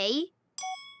 A,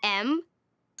 M,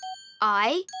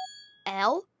 I,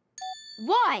 L,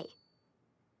 Y.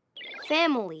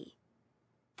 Family.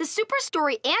 The super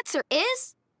story answer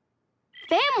is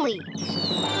family.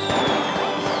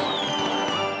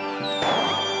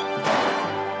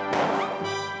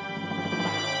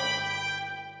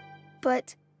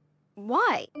 But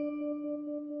why?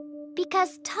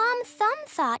 Because Tom Thumb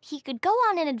thought he could go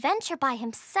on an adventure by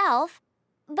himself,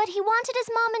 but he wanted his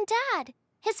mom and dad,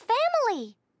 his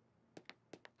family.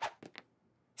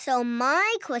 So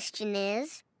my question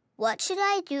is, what should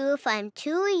I do if I'm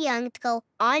too young to go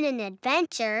on an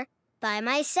adventure by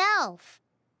myself?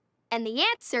 And the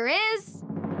answer is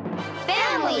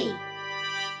family.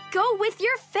 Go with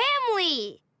your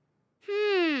family.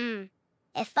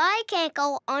 If I can't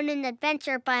go on an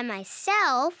adventure by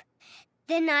myself,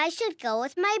 then I should go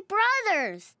with my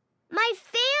brothers, my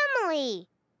family.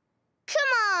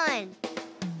 Come on!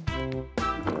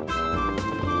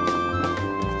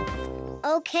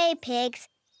 Okay, pigs.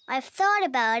 I've thought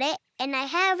about it, and I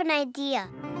have an idea.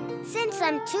 Since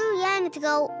I'm too young to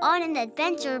go on an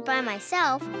adventure by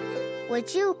myself,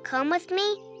 would you come with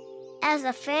me as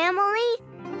a family?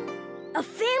 A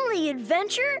family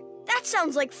adventure? That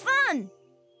sounds like fun.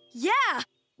 Yeah,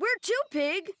 where to,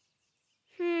 Pig?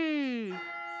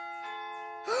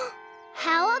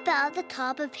 How about the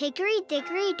top of Hickory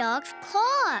Dickory Dock's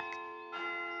clock?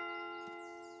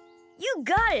 You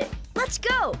got it. Let's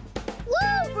go.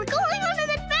 Woo! We're going on an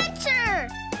adventure!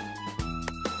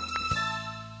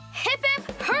 Hip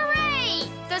hip hooray!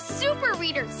 The super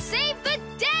readers saved the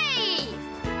day!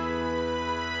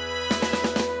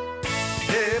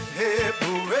 Hip, hip,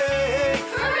 hooray!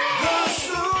 Hooray! The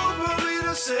super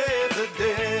readers saved the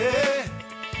day.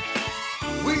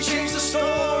 We changed the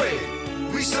story.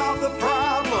 We solved the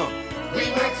problem.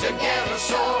 We work together,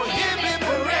 so hip, hip,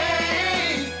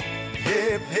 hooray!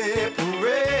 Hip, hip,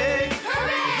 hooray!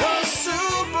 The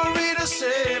super reader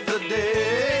saved the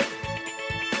day.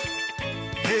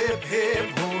 Hip, hip,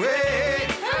 hooray!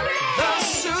 The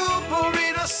super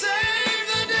reader saved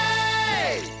the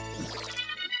day.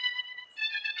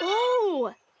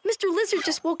 Oh, Mr. Lizard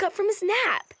just woke up from his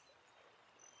nap.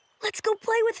 Let's go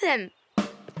play with him.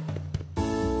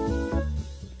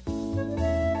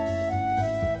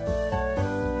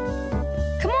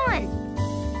 Come on.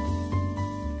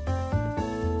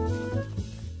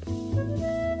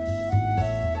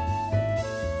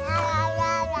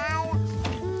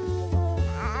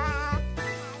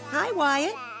 Hi,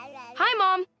 Wyatt. Hi,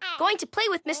 Mom. Going to play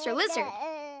with Mr. Lizard.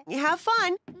 Have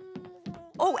fun.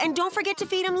 Oh, and don't forget to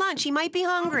feed him lunch. He might be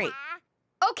hungry.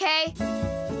 Okay.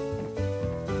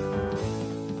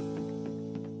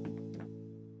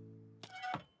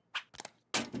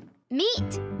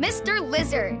 Meet Mr.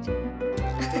 Lizard.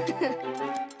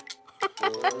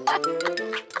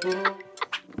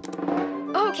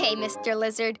 Okay, Mr.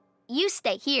 Lizard, you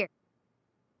stay here.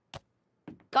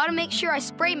 Gotta make sure I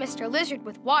spray Mr. Lizard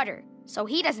with water so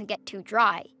he doesn't get too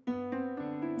dry.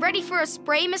 Ready for a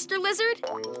spray, Mr. Lizard?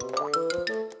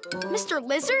 Mr.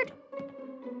 Lizard?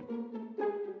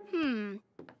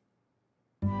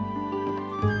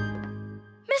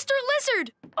 Mr.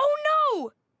 Lizard! Oh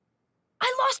no!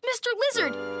 I lost Mr.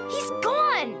 Lizard! He's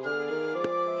gone!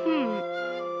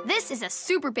 This is a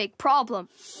super big problem.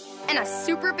 And a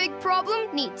super big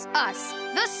problem needs us,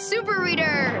 the Super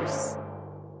Readers.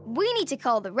 We need to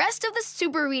call the rest of the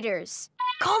Super Readers.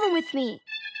 Call them with me.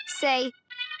 Say,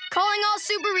 calling all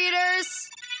Super Readers.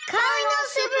 Calling all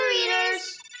Super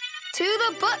Readers. To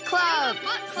the book club.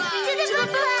 To the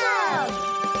book club.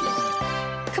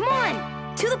 Come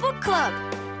on, to the book club.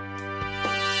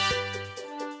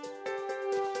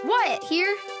 Whyatt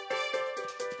here.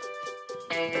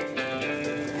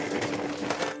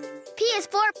 P is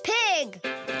for pig.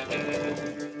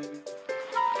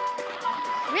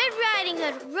 Red Riding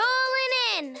Hood rolling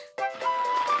in.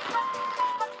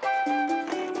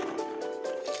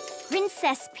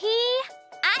 Princess P,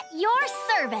 at your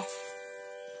service.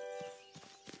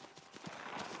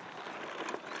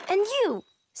 And you,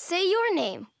 say your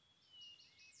name.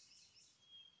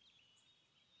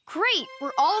 Great,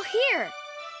 we're all here.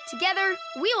 Together,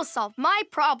 we'll solve my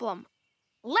problem.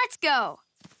 Let's go.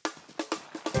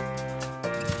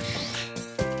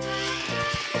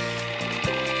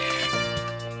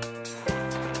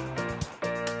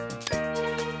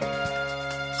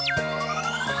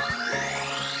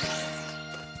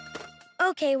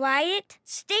 Okay, Whyatt,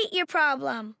 state your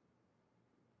problem.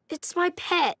 It's my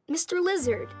pet, Mr.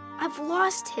 Lizard. I've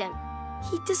lost him.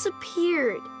 He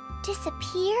disappeared.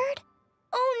 Disappeared?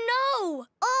 Oh, no!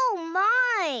 Oh,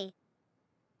 my!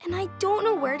 And I don't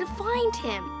know where to find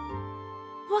him.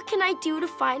 What can I do to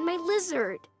find my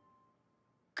lizard?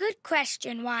 Good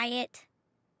question, Whyatt.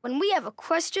 When we have a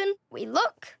question, we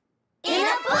look. In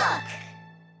a book!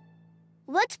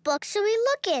 What book should we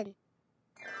look in?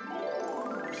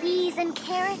 Peas and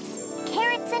carrots,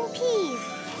 carrots and peas.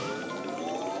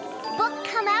 Book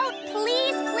come out,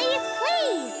 please, please,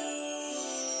 please.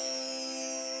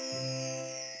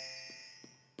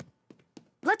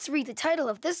 Let's read the title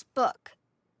of this book.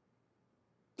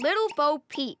 Little Bo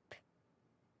Peep.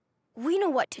 We know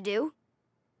what to do.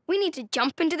 We need to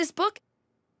jump into this book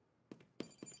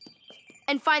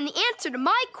and find the answer to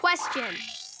my question.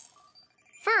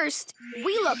 First,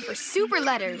 we look for super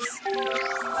letters.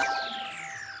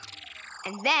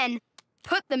 And then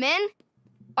put them in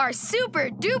our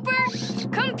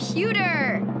super-duper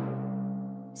computer.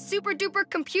 Super-duper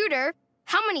computer,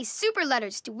 how many super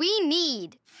letters do we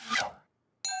need?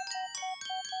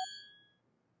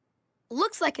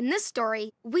 Looks like in this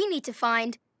story, we need to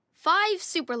find 5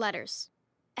 super letters.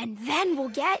 And then we'll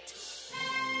get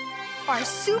our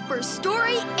super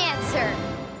story answer.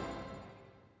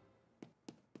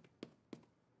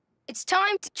 It's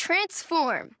time to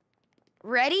transform.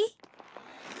 Ready?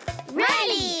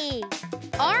 Ready!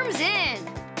 Arms in.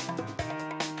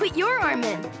 Put your arm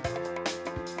in.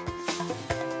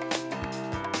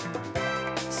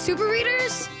 Super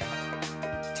readers,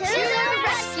 To the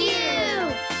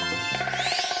rescue!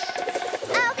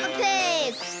 Alpha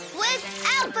Pig with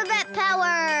alphabet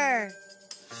power!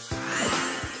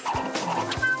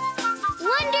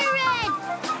 Wonder Red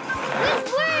with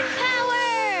word power!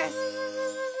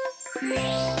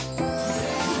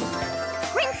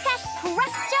 Princess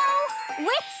Presto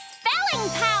with spelling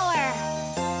power.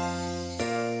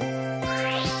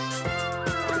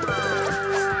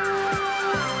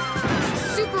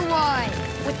 superwhy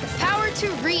with the power to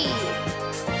read.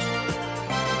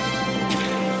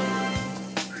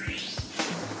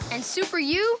 And super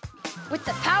you with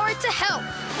the power to help.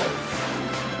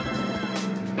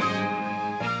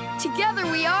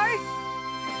 Together we are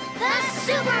The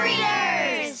Super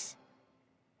Readers!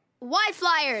 Why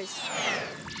Flyers.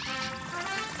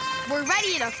 We're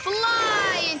ready to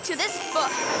fly into this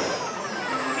book.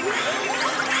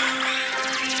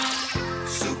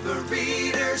 Super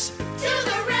readers, To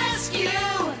the rescue!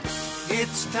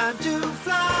 it's time to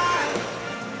fly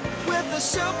with the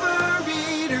super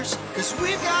readers, 'cause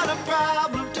we've got a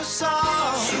problem to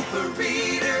solve. Super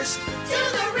readers, To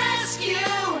the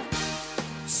rescue!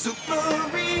 super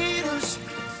readers,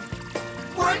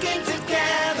 working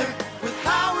together with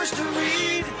powers to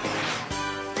read.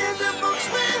 In the books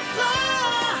we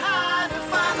fly to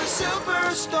find the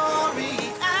super story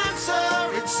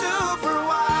answer. It's super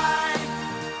wide.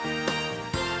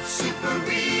 Super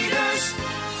readers,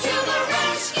 To the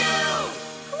rescue!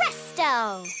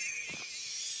 Presto.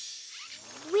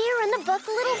 We're in the book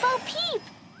Little Bo Peep.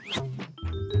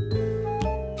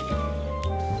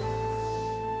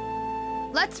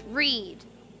 Let's read.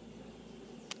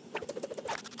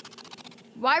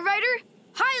 Why Writer?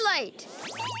 Highlight!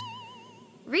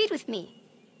 Read with me.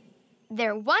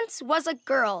 There once was a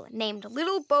girl named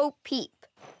Little Bo Peep.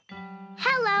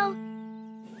 Hello.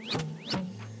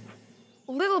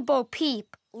 Little Bo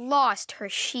Peep lost her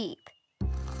sheep.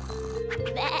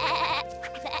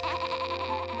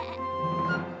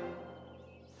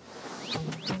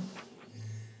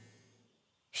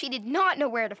 She did not know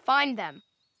where to find them.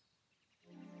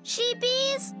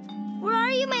 Sheepies, where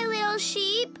are you, my little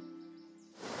sheep?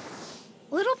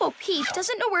 Little Bo Peep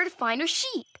doesn't know where to find her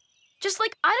sheep, just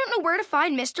like I don't know where to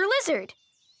find Mr. Lizard.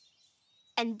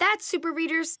 And that, Super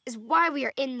Readers, is why we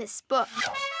are in this book.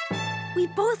 We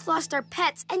both lost our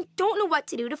pets and don't know what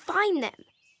to do to find them.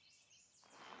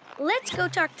 Let's go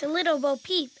talk to Little Bo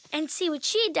Peep and see what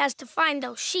she does to find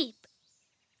those sheep.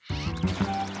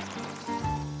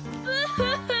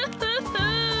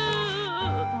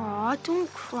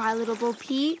 don't cry, little Bo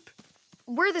Peep.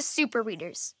 We're the Super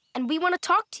Readers, and we want to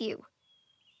talk to you.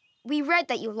 We read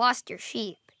that you lost your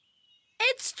sheep.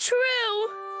 It's true.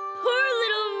 Poor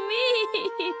little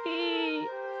me.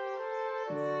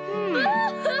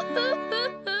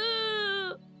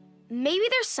 Maybe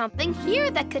there's something here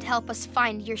that could help us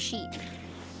find your sheep.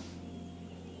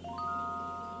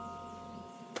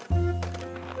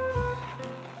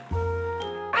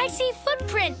 I see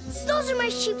footprints. Those are my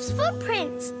sheep's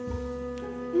footprints.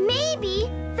 Maybe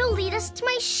they'll lead us to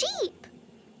my sheep.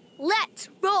 Let's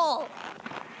roll.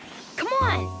 Come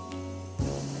on.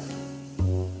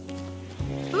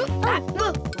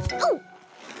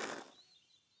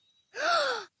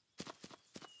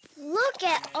 Look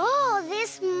at all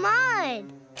this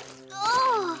mud.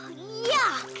 Oh,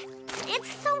 yuck!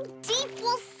 It's so deep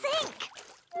we'll sink.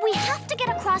 We have to get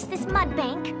across this mud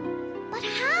bank. But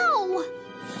how?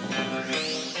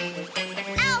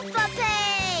 Alpha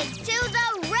Pig, to the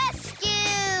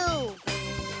rescue!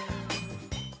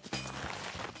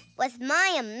 With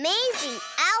my amazing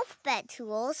alphabet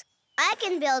tools, I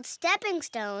can build stepping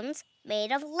stones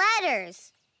made of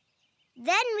letters.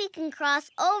 Then we can cross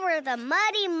over the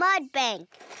muddy mud bank.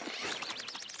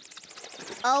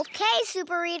 Okay,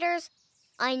 Super Readers,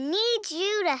 I need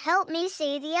you to help me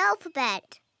say the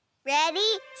alphabet.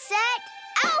 Ready, set,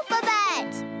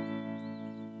 alphabet!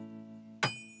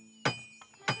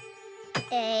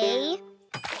 A,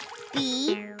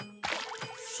 B,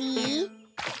 C,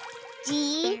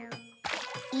 D,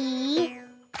 E,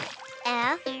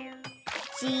 F,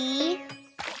 G,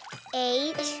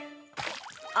 H,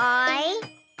 I.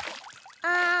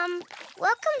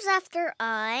 What comes after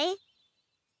I?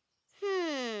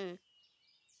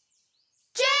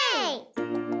 J!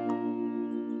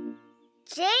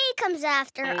 J comes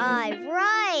after I,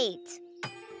 right.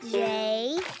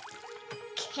 J,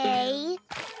 K,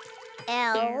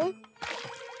 L,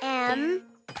 M,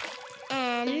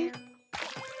 N,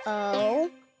 O,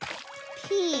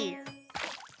 P.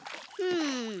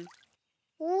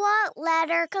 What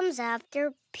letter comes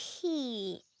after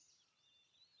P?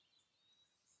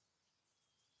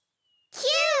 Q!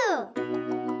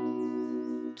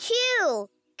 Q!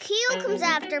 Q comes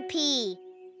after P.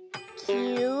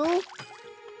 Q,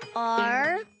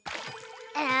 R,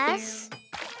 S,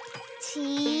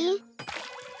 T,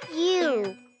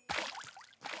 U.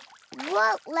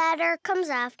 What letter comes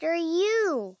after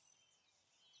U?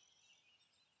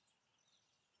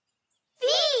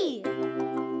 V!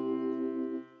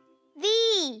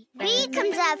 V! V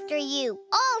comes after U.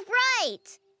 All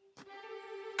right!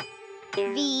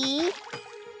 V,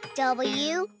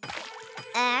 W,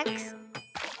 X,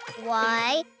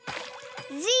 Y,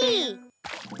 Z.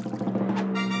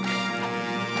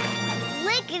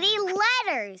 Lickety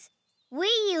letters! We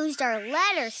used our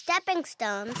letter stepping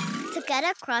stones to get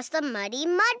across the muddy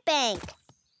mud bank.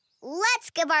 Let's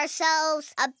give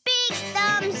ourselves a big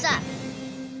thumbs up.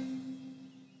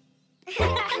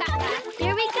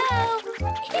 Here we go.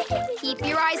 Keep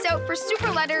your eyes out for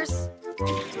super letters.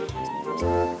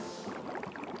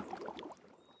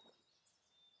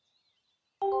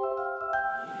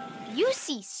 You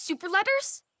see super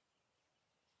letters?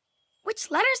 Which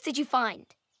letters did you find?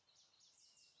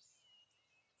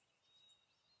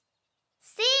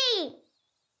 C,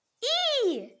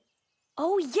 E.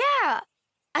 Oh, yeah.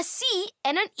 A C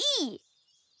and an E.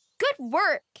 Good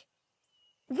work.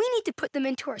 We need to put them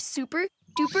into our super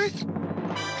duper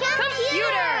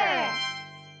computer.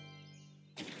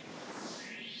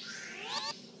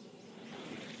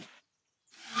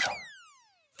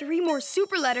 3 more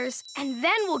super letters, and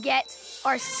then we'll get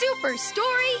our super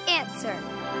story answer.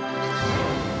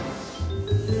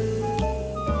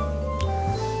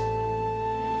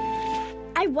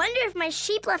 I wonder if my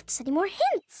sheep left us any more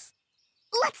hints.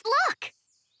 Let's look.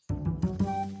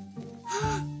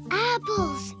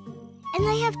 Apples. And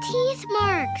they have teeth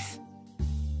marks.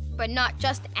 But not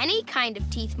just any kind of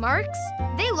teeth marks.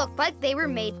 They look like they were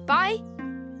made by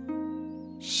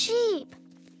sheep.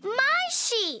 My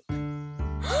sheep.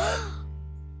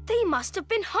 They must have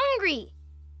been hungry.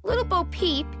 Little Bo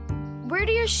Peep, where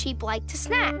do your sheep like to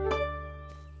snack?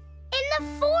 In the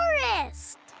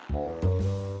forest.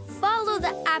 Follow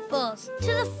the apples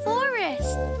to the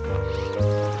forest.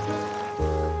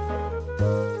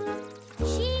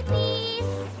 Sheepies.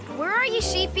 Where are you,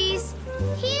 sheepies?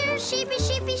 Here, sheepy,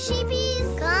 sheepy,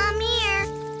 sheepies. Come here.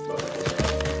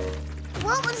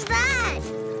 What was that?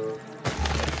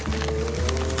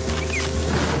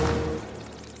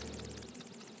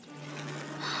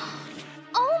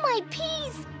 Oh, my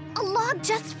peas! A log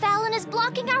just fell and is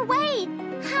blocking our way.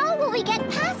 How will we get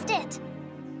past it?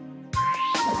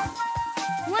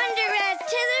 Wonder Rat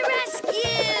to the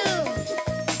rescue!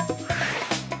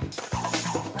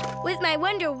 With my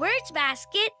Wonder Words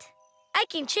basket, I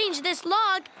can change this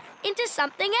log into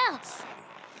something else.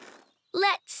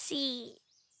 Let's see.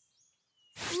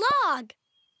 Log.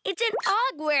 It's an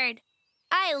og word.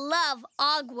 I love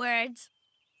og words.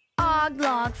 Og,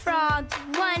 log, frog,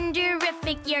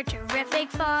 wonderific, you're terrific,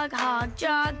 fog, hog,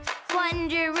 jog,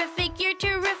 wonderific, you're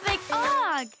terrific,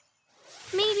 og.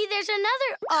 Maybe there's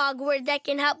another og word that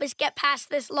can help us get past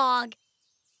this log.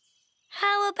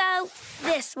 How about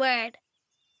this word?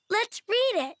 Let's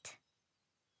read it.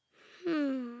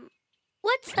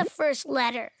 What's the first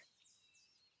letter?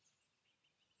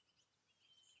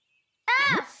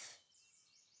 F.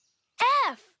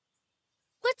 F.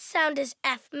 What sound does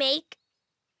F make?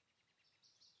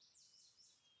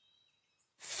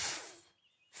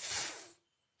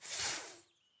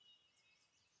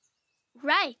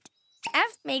 Right.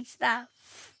 F makes the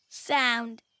f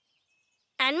sound.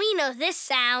 And we know this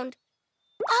sound.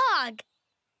 Og.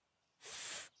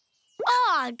 F.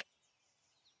 Og.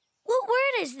 What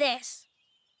word is this?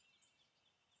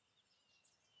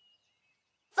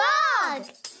 Fog!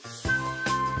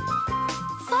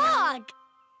 Fog.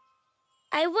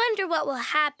 I wonder what will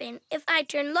happen if I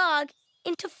turn log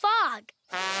into fog.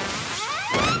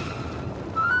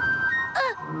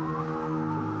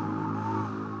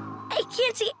 I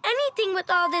can't see anything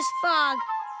with all this fog.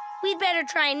 We'd better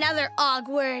try another og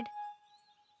word.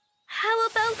 How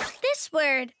about this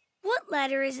word? What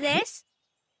letter is this?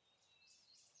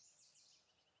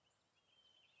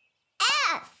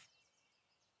 F.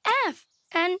 F.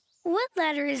 And what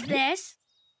letter is this?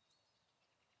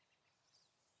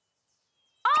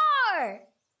 R.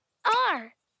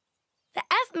 R. The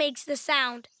F makes the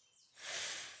sound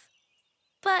f.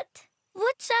 But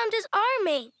what sound does R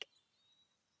make?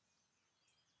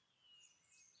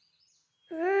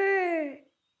 R.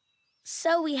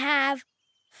 So we have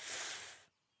f,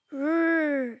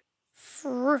 r,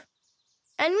 fr.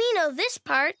 And we know this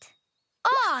part.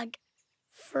 Og.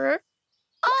 Fr,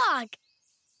 og.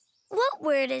 What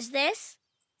word is this?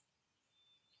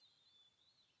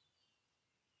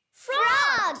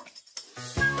 Frog!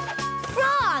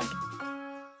 Frog!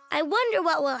 I wonder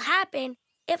what will happen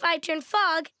if I turn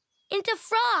fog into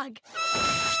frog.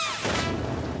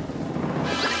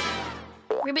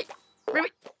 Ribbit,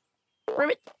 ribbit,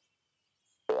 ribbit.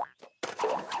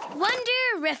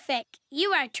 Wonderific!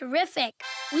 You are terrific.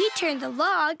 We turned the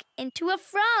log into a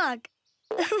frog.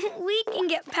 We can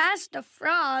get past a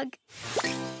frog.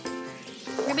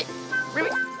 Ribbit,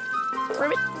 ribbit,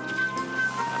 ribbit.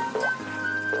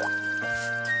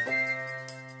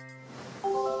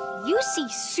 You see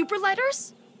super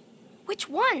letters? Which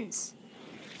ones?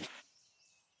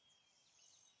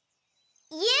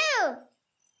 U.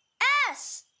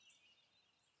 S.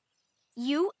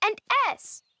 U and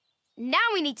S.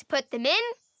 Now we need to put them in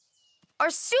our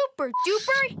super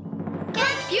duper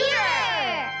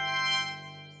computer!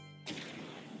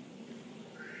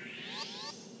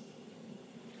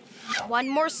 One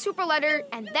more super letter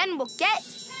and then we'll get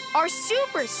our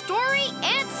super story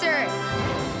answer.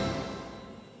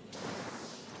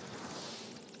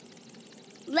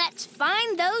 Let's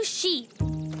find those sheep.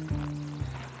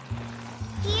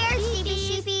 Here,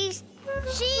 sheepies.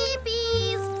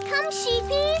 Sheepies! Come,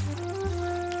 sheepies!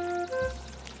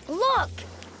 Look!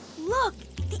 Look!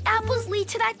 The apples lead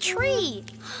to that tree.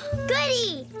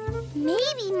 Goody!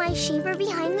 Maybe my sheep are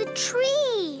behind the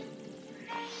tree.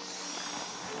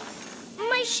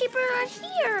 My sheep are not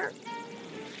here.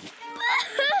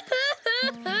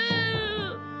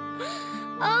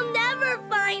 I'll never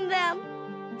find them.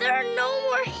 There are no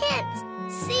more hints.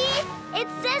 See? It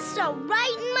says so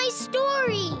right in my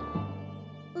story.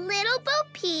 Little Bo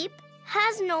Peep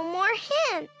has no more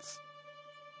hints.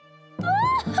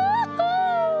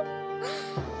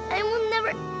 I will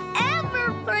never,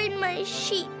 ever find my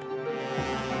sheep.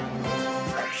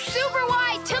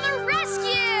 Superwhy to the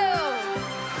rescue!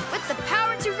 With the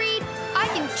power to read, I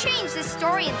can change the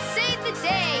story and save the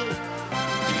day.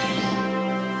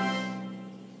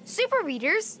 Super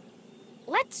readers,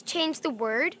 let's change the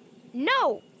word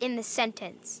no in the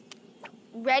sentence.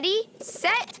 Ready,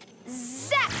 set,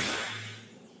 zap!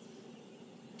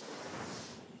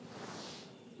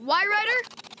 Why, Ryder?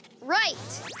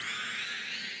 Right.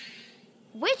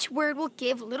 Which word will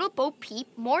give little Bo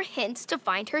Peep more hints to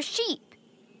find her sheep?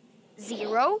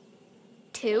 0,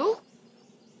 2,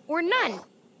 or none?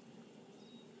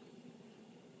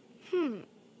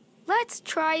 Let's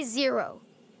try 0.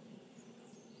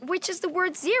 Which is the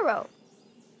word 0?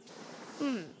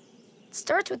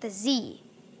 Starts with a Z.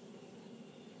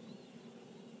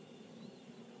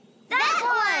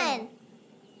 That one!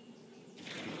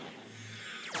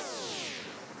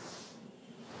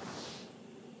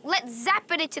 Let's zap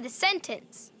it into the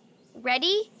sentence.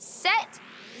 Ready, set,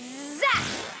 zap!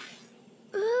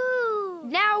 Ooh.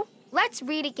 Now, let's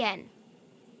read again.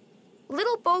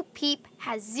 Little Bo Peep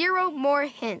has 0 more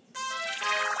hints.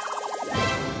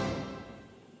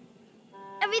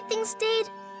 Everything stayed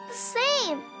the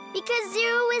same because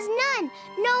 0 is none,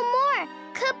 no more,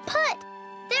 kaput.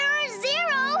 There are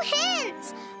 0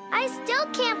 hints. I still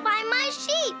can't find my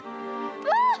sheep.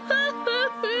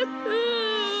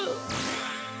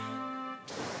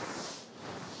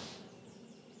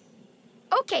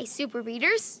 Okay, super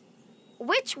readers.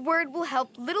 Which word will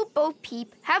help Little Bo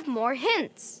Peep have more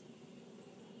hints?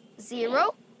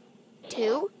 0,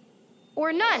 2,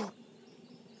 or none?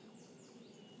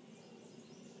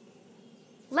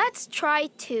 Let's try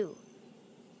 2.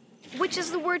 Which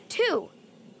is the word two?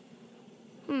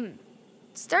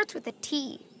 Starts with a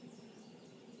T.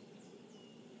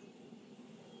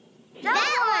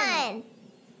 That one!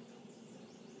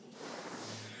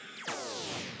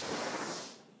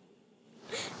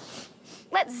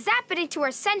 Let's zap it into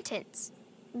our sentence.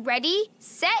 Ready,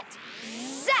 set,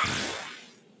 zap!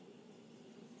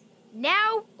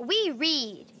 Now we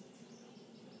read.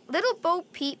 Little Bo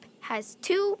Peep has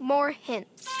 2 more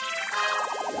hints.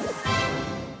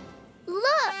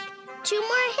 Look, 2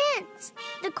 more hints.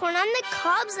 The corn on the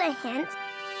cob's a hint,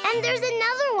 and there's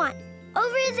another one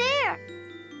over there.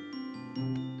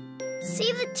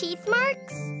 See the teeth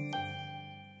marks?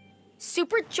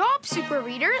 Super job, super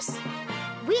readers!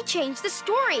 We changed the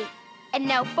story, and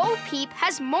now Bo Peep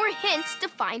has more hints to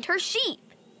find her sheep.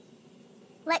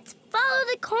 Let's follow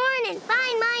the corn and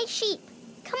find my sheep.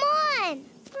 Come on!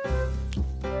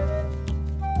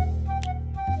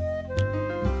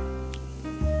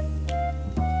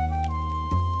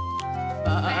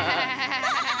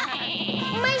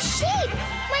 My sheep!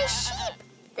 My sheep!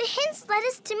 The hints led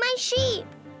us to my sheep.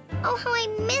 Oh, how I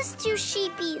missed you,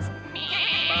 sheepies.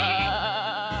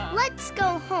 Let's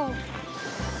go home.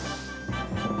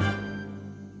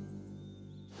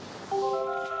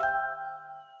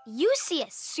 You see a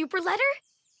super letter?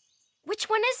 Which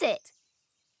one is it?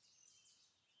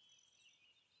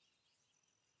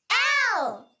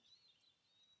 L!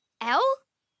 L?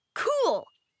 Cool!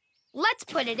 Let's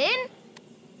put it in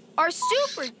our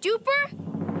super duper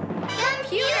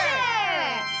computer!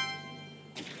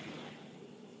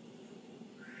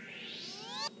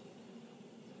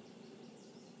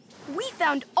 We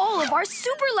found all of our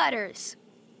super letters.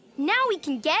 Now we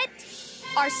can get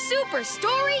our super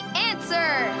story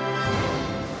answer.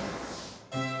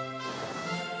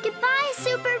 Goodbye,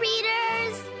 super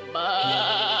readers.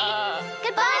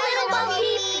 Goodbye, little Bo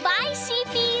Peep. Bye,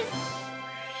 sheepies.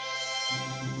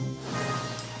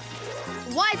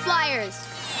 Why Flyers?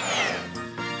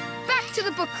 Back to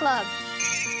the book club.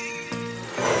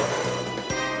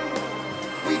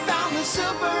 We found the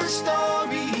super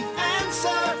story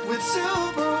answer with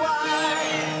Super Why.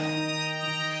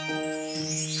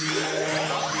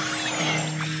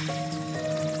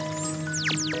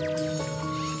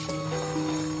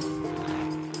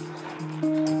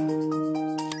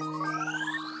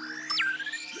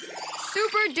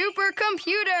 Super duper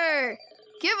computer!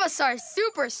 Give us our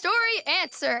super story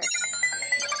answer.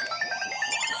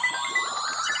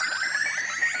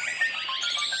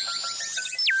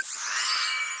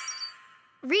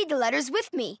 Read the letters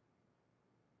with me.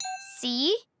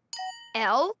 C,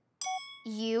 L,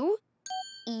 U,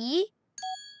 E,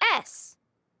 S.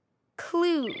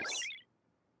 Clues.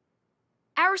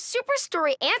 Our super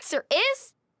story answer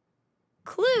is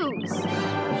clues.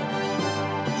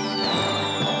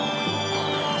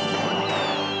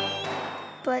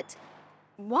 But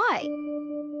why?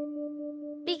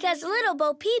 Because little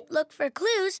Bo Peep looked for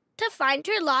clues to find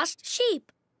her lost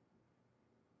sheep.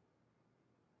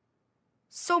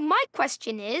 So my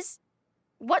question is,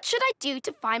 what should I do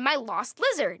to find my lost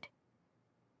lizard?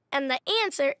 And the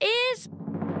answer is...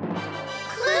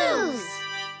 Clues!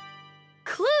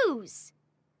 Clues!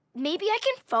 Maybe I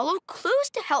can follow clues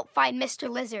to help find Mr.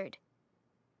 Lizard.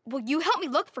 Will you help me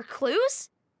look for clues?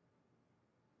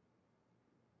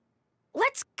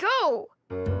 Let's go!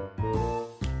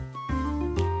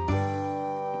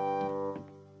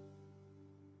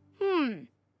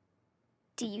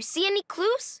 Do you see any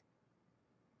clues?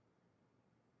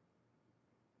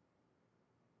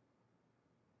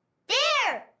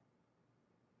 There!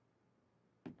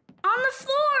 On the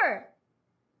floor!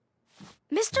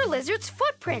 Mr. Lizard's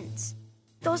footprints.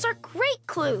 Those are great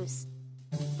clues.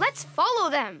 Let's follow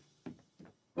them.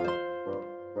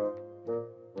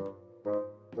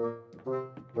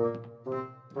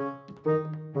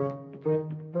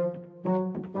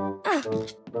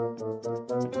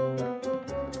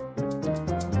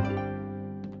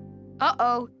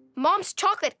 Uh-oh, Mom's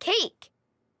chocolate cake.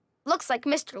 Looks like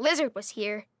Mr. Lizard was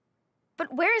here.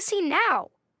 But where is he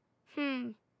now?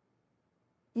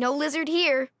 No lizard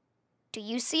here. Do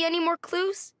you see any more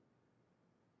clues?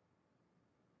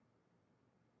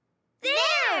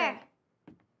 There!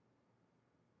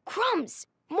 Crumbs!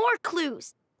 More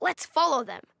clues. Let's follow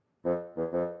them.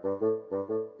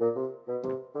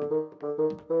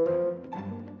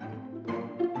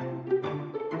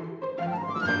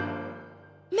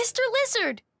 Mr.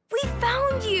 Lizard, we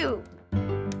found you!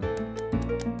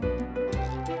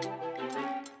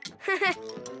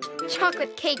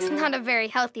 Chocolate cake's not a very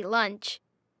healthy lunch.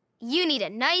 You need a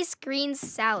nice green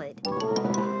salad.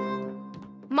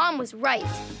 Mom was right.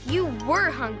 You were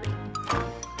hungry.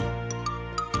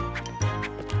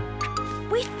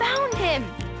 We found him!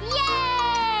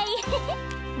 Yay!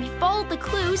 We followed the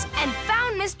clues and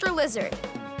found Mr. Lizard.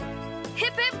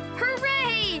 Hip hip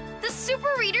hooray! The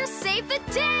Super Readers saved the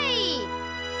day!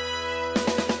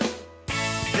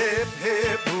 Hip,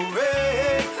 hip,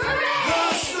 hooray!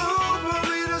 Hooray! The Super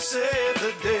Readers saved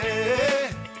the day.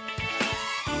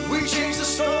 We changed the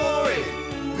story.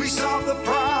 We solved the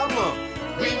problem.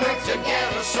 We worked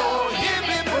together so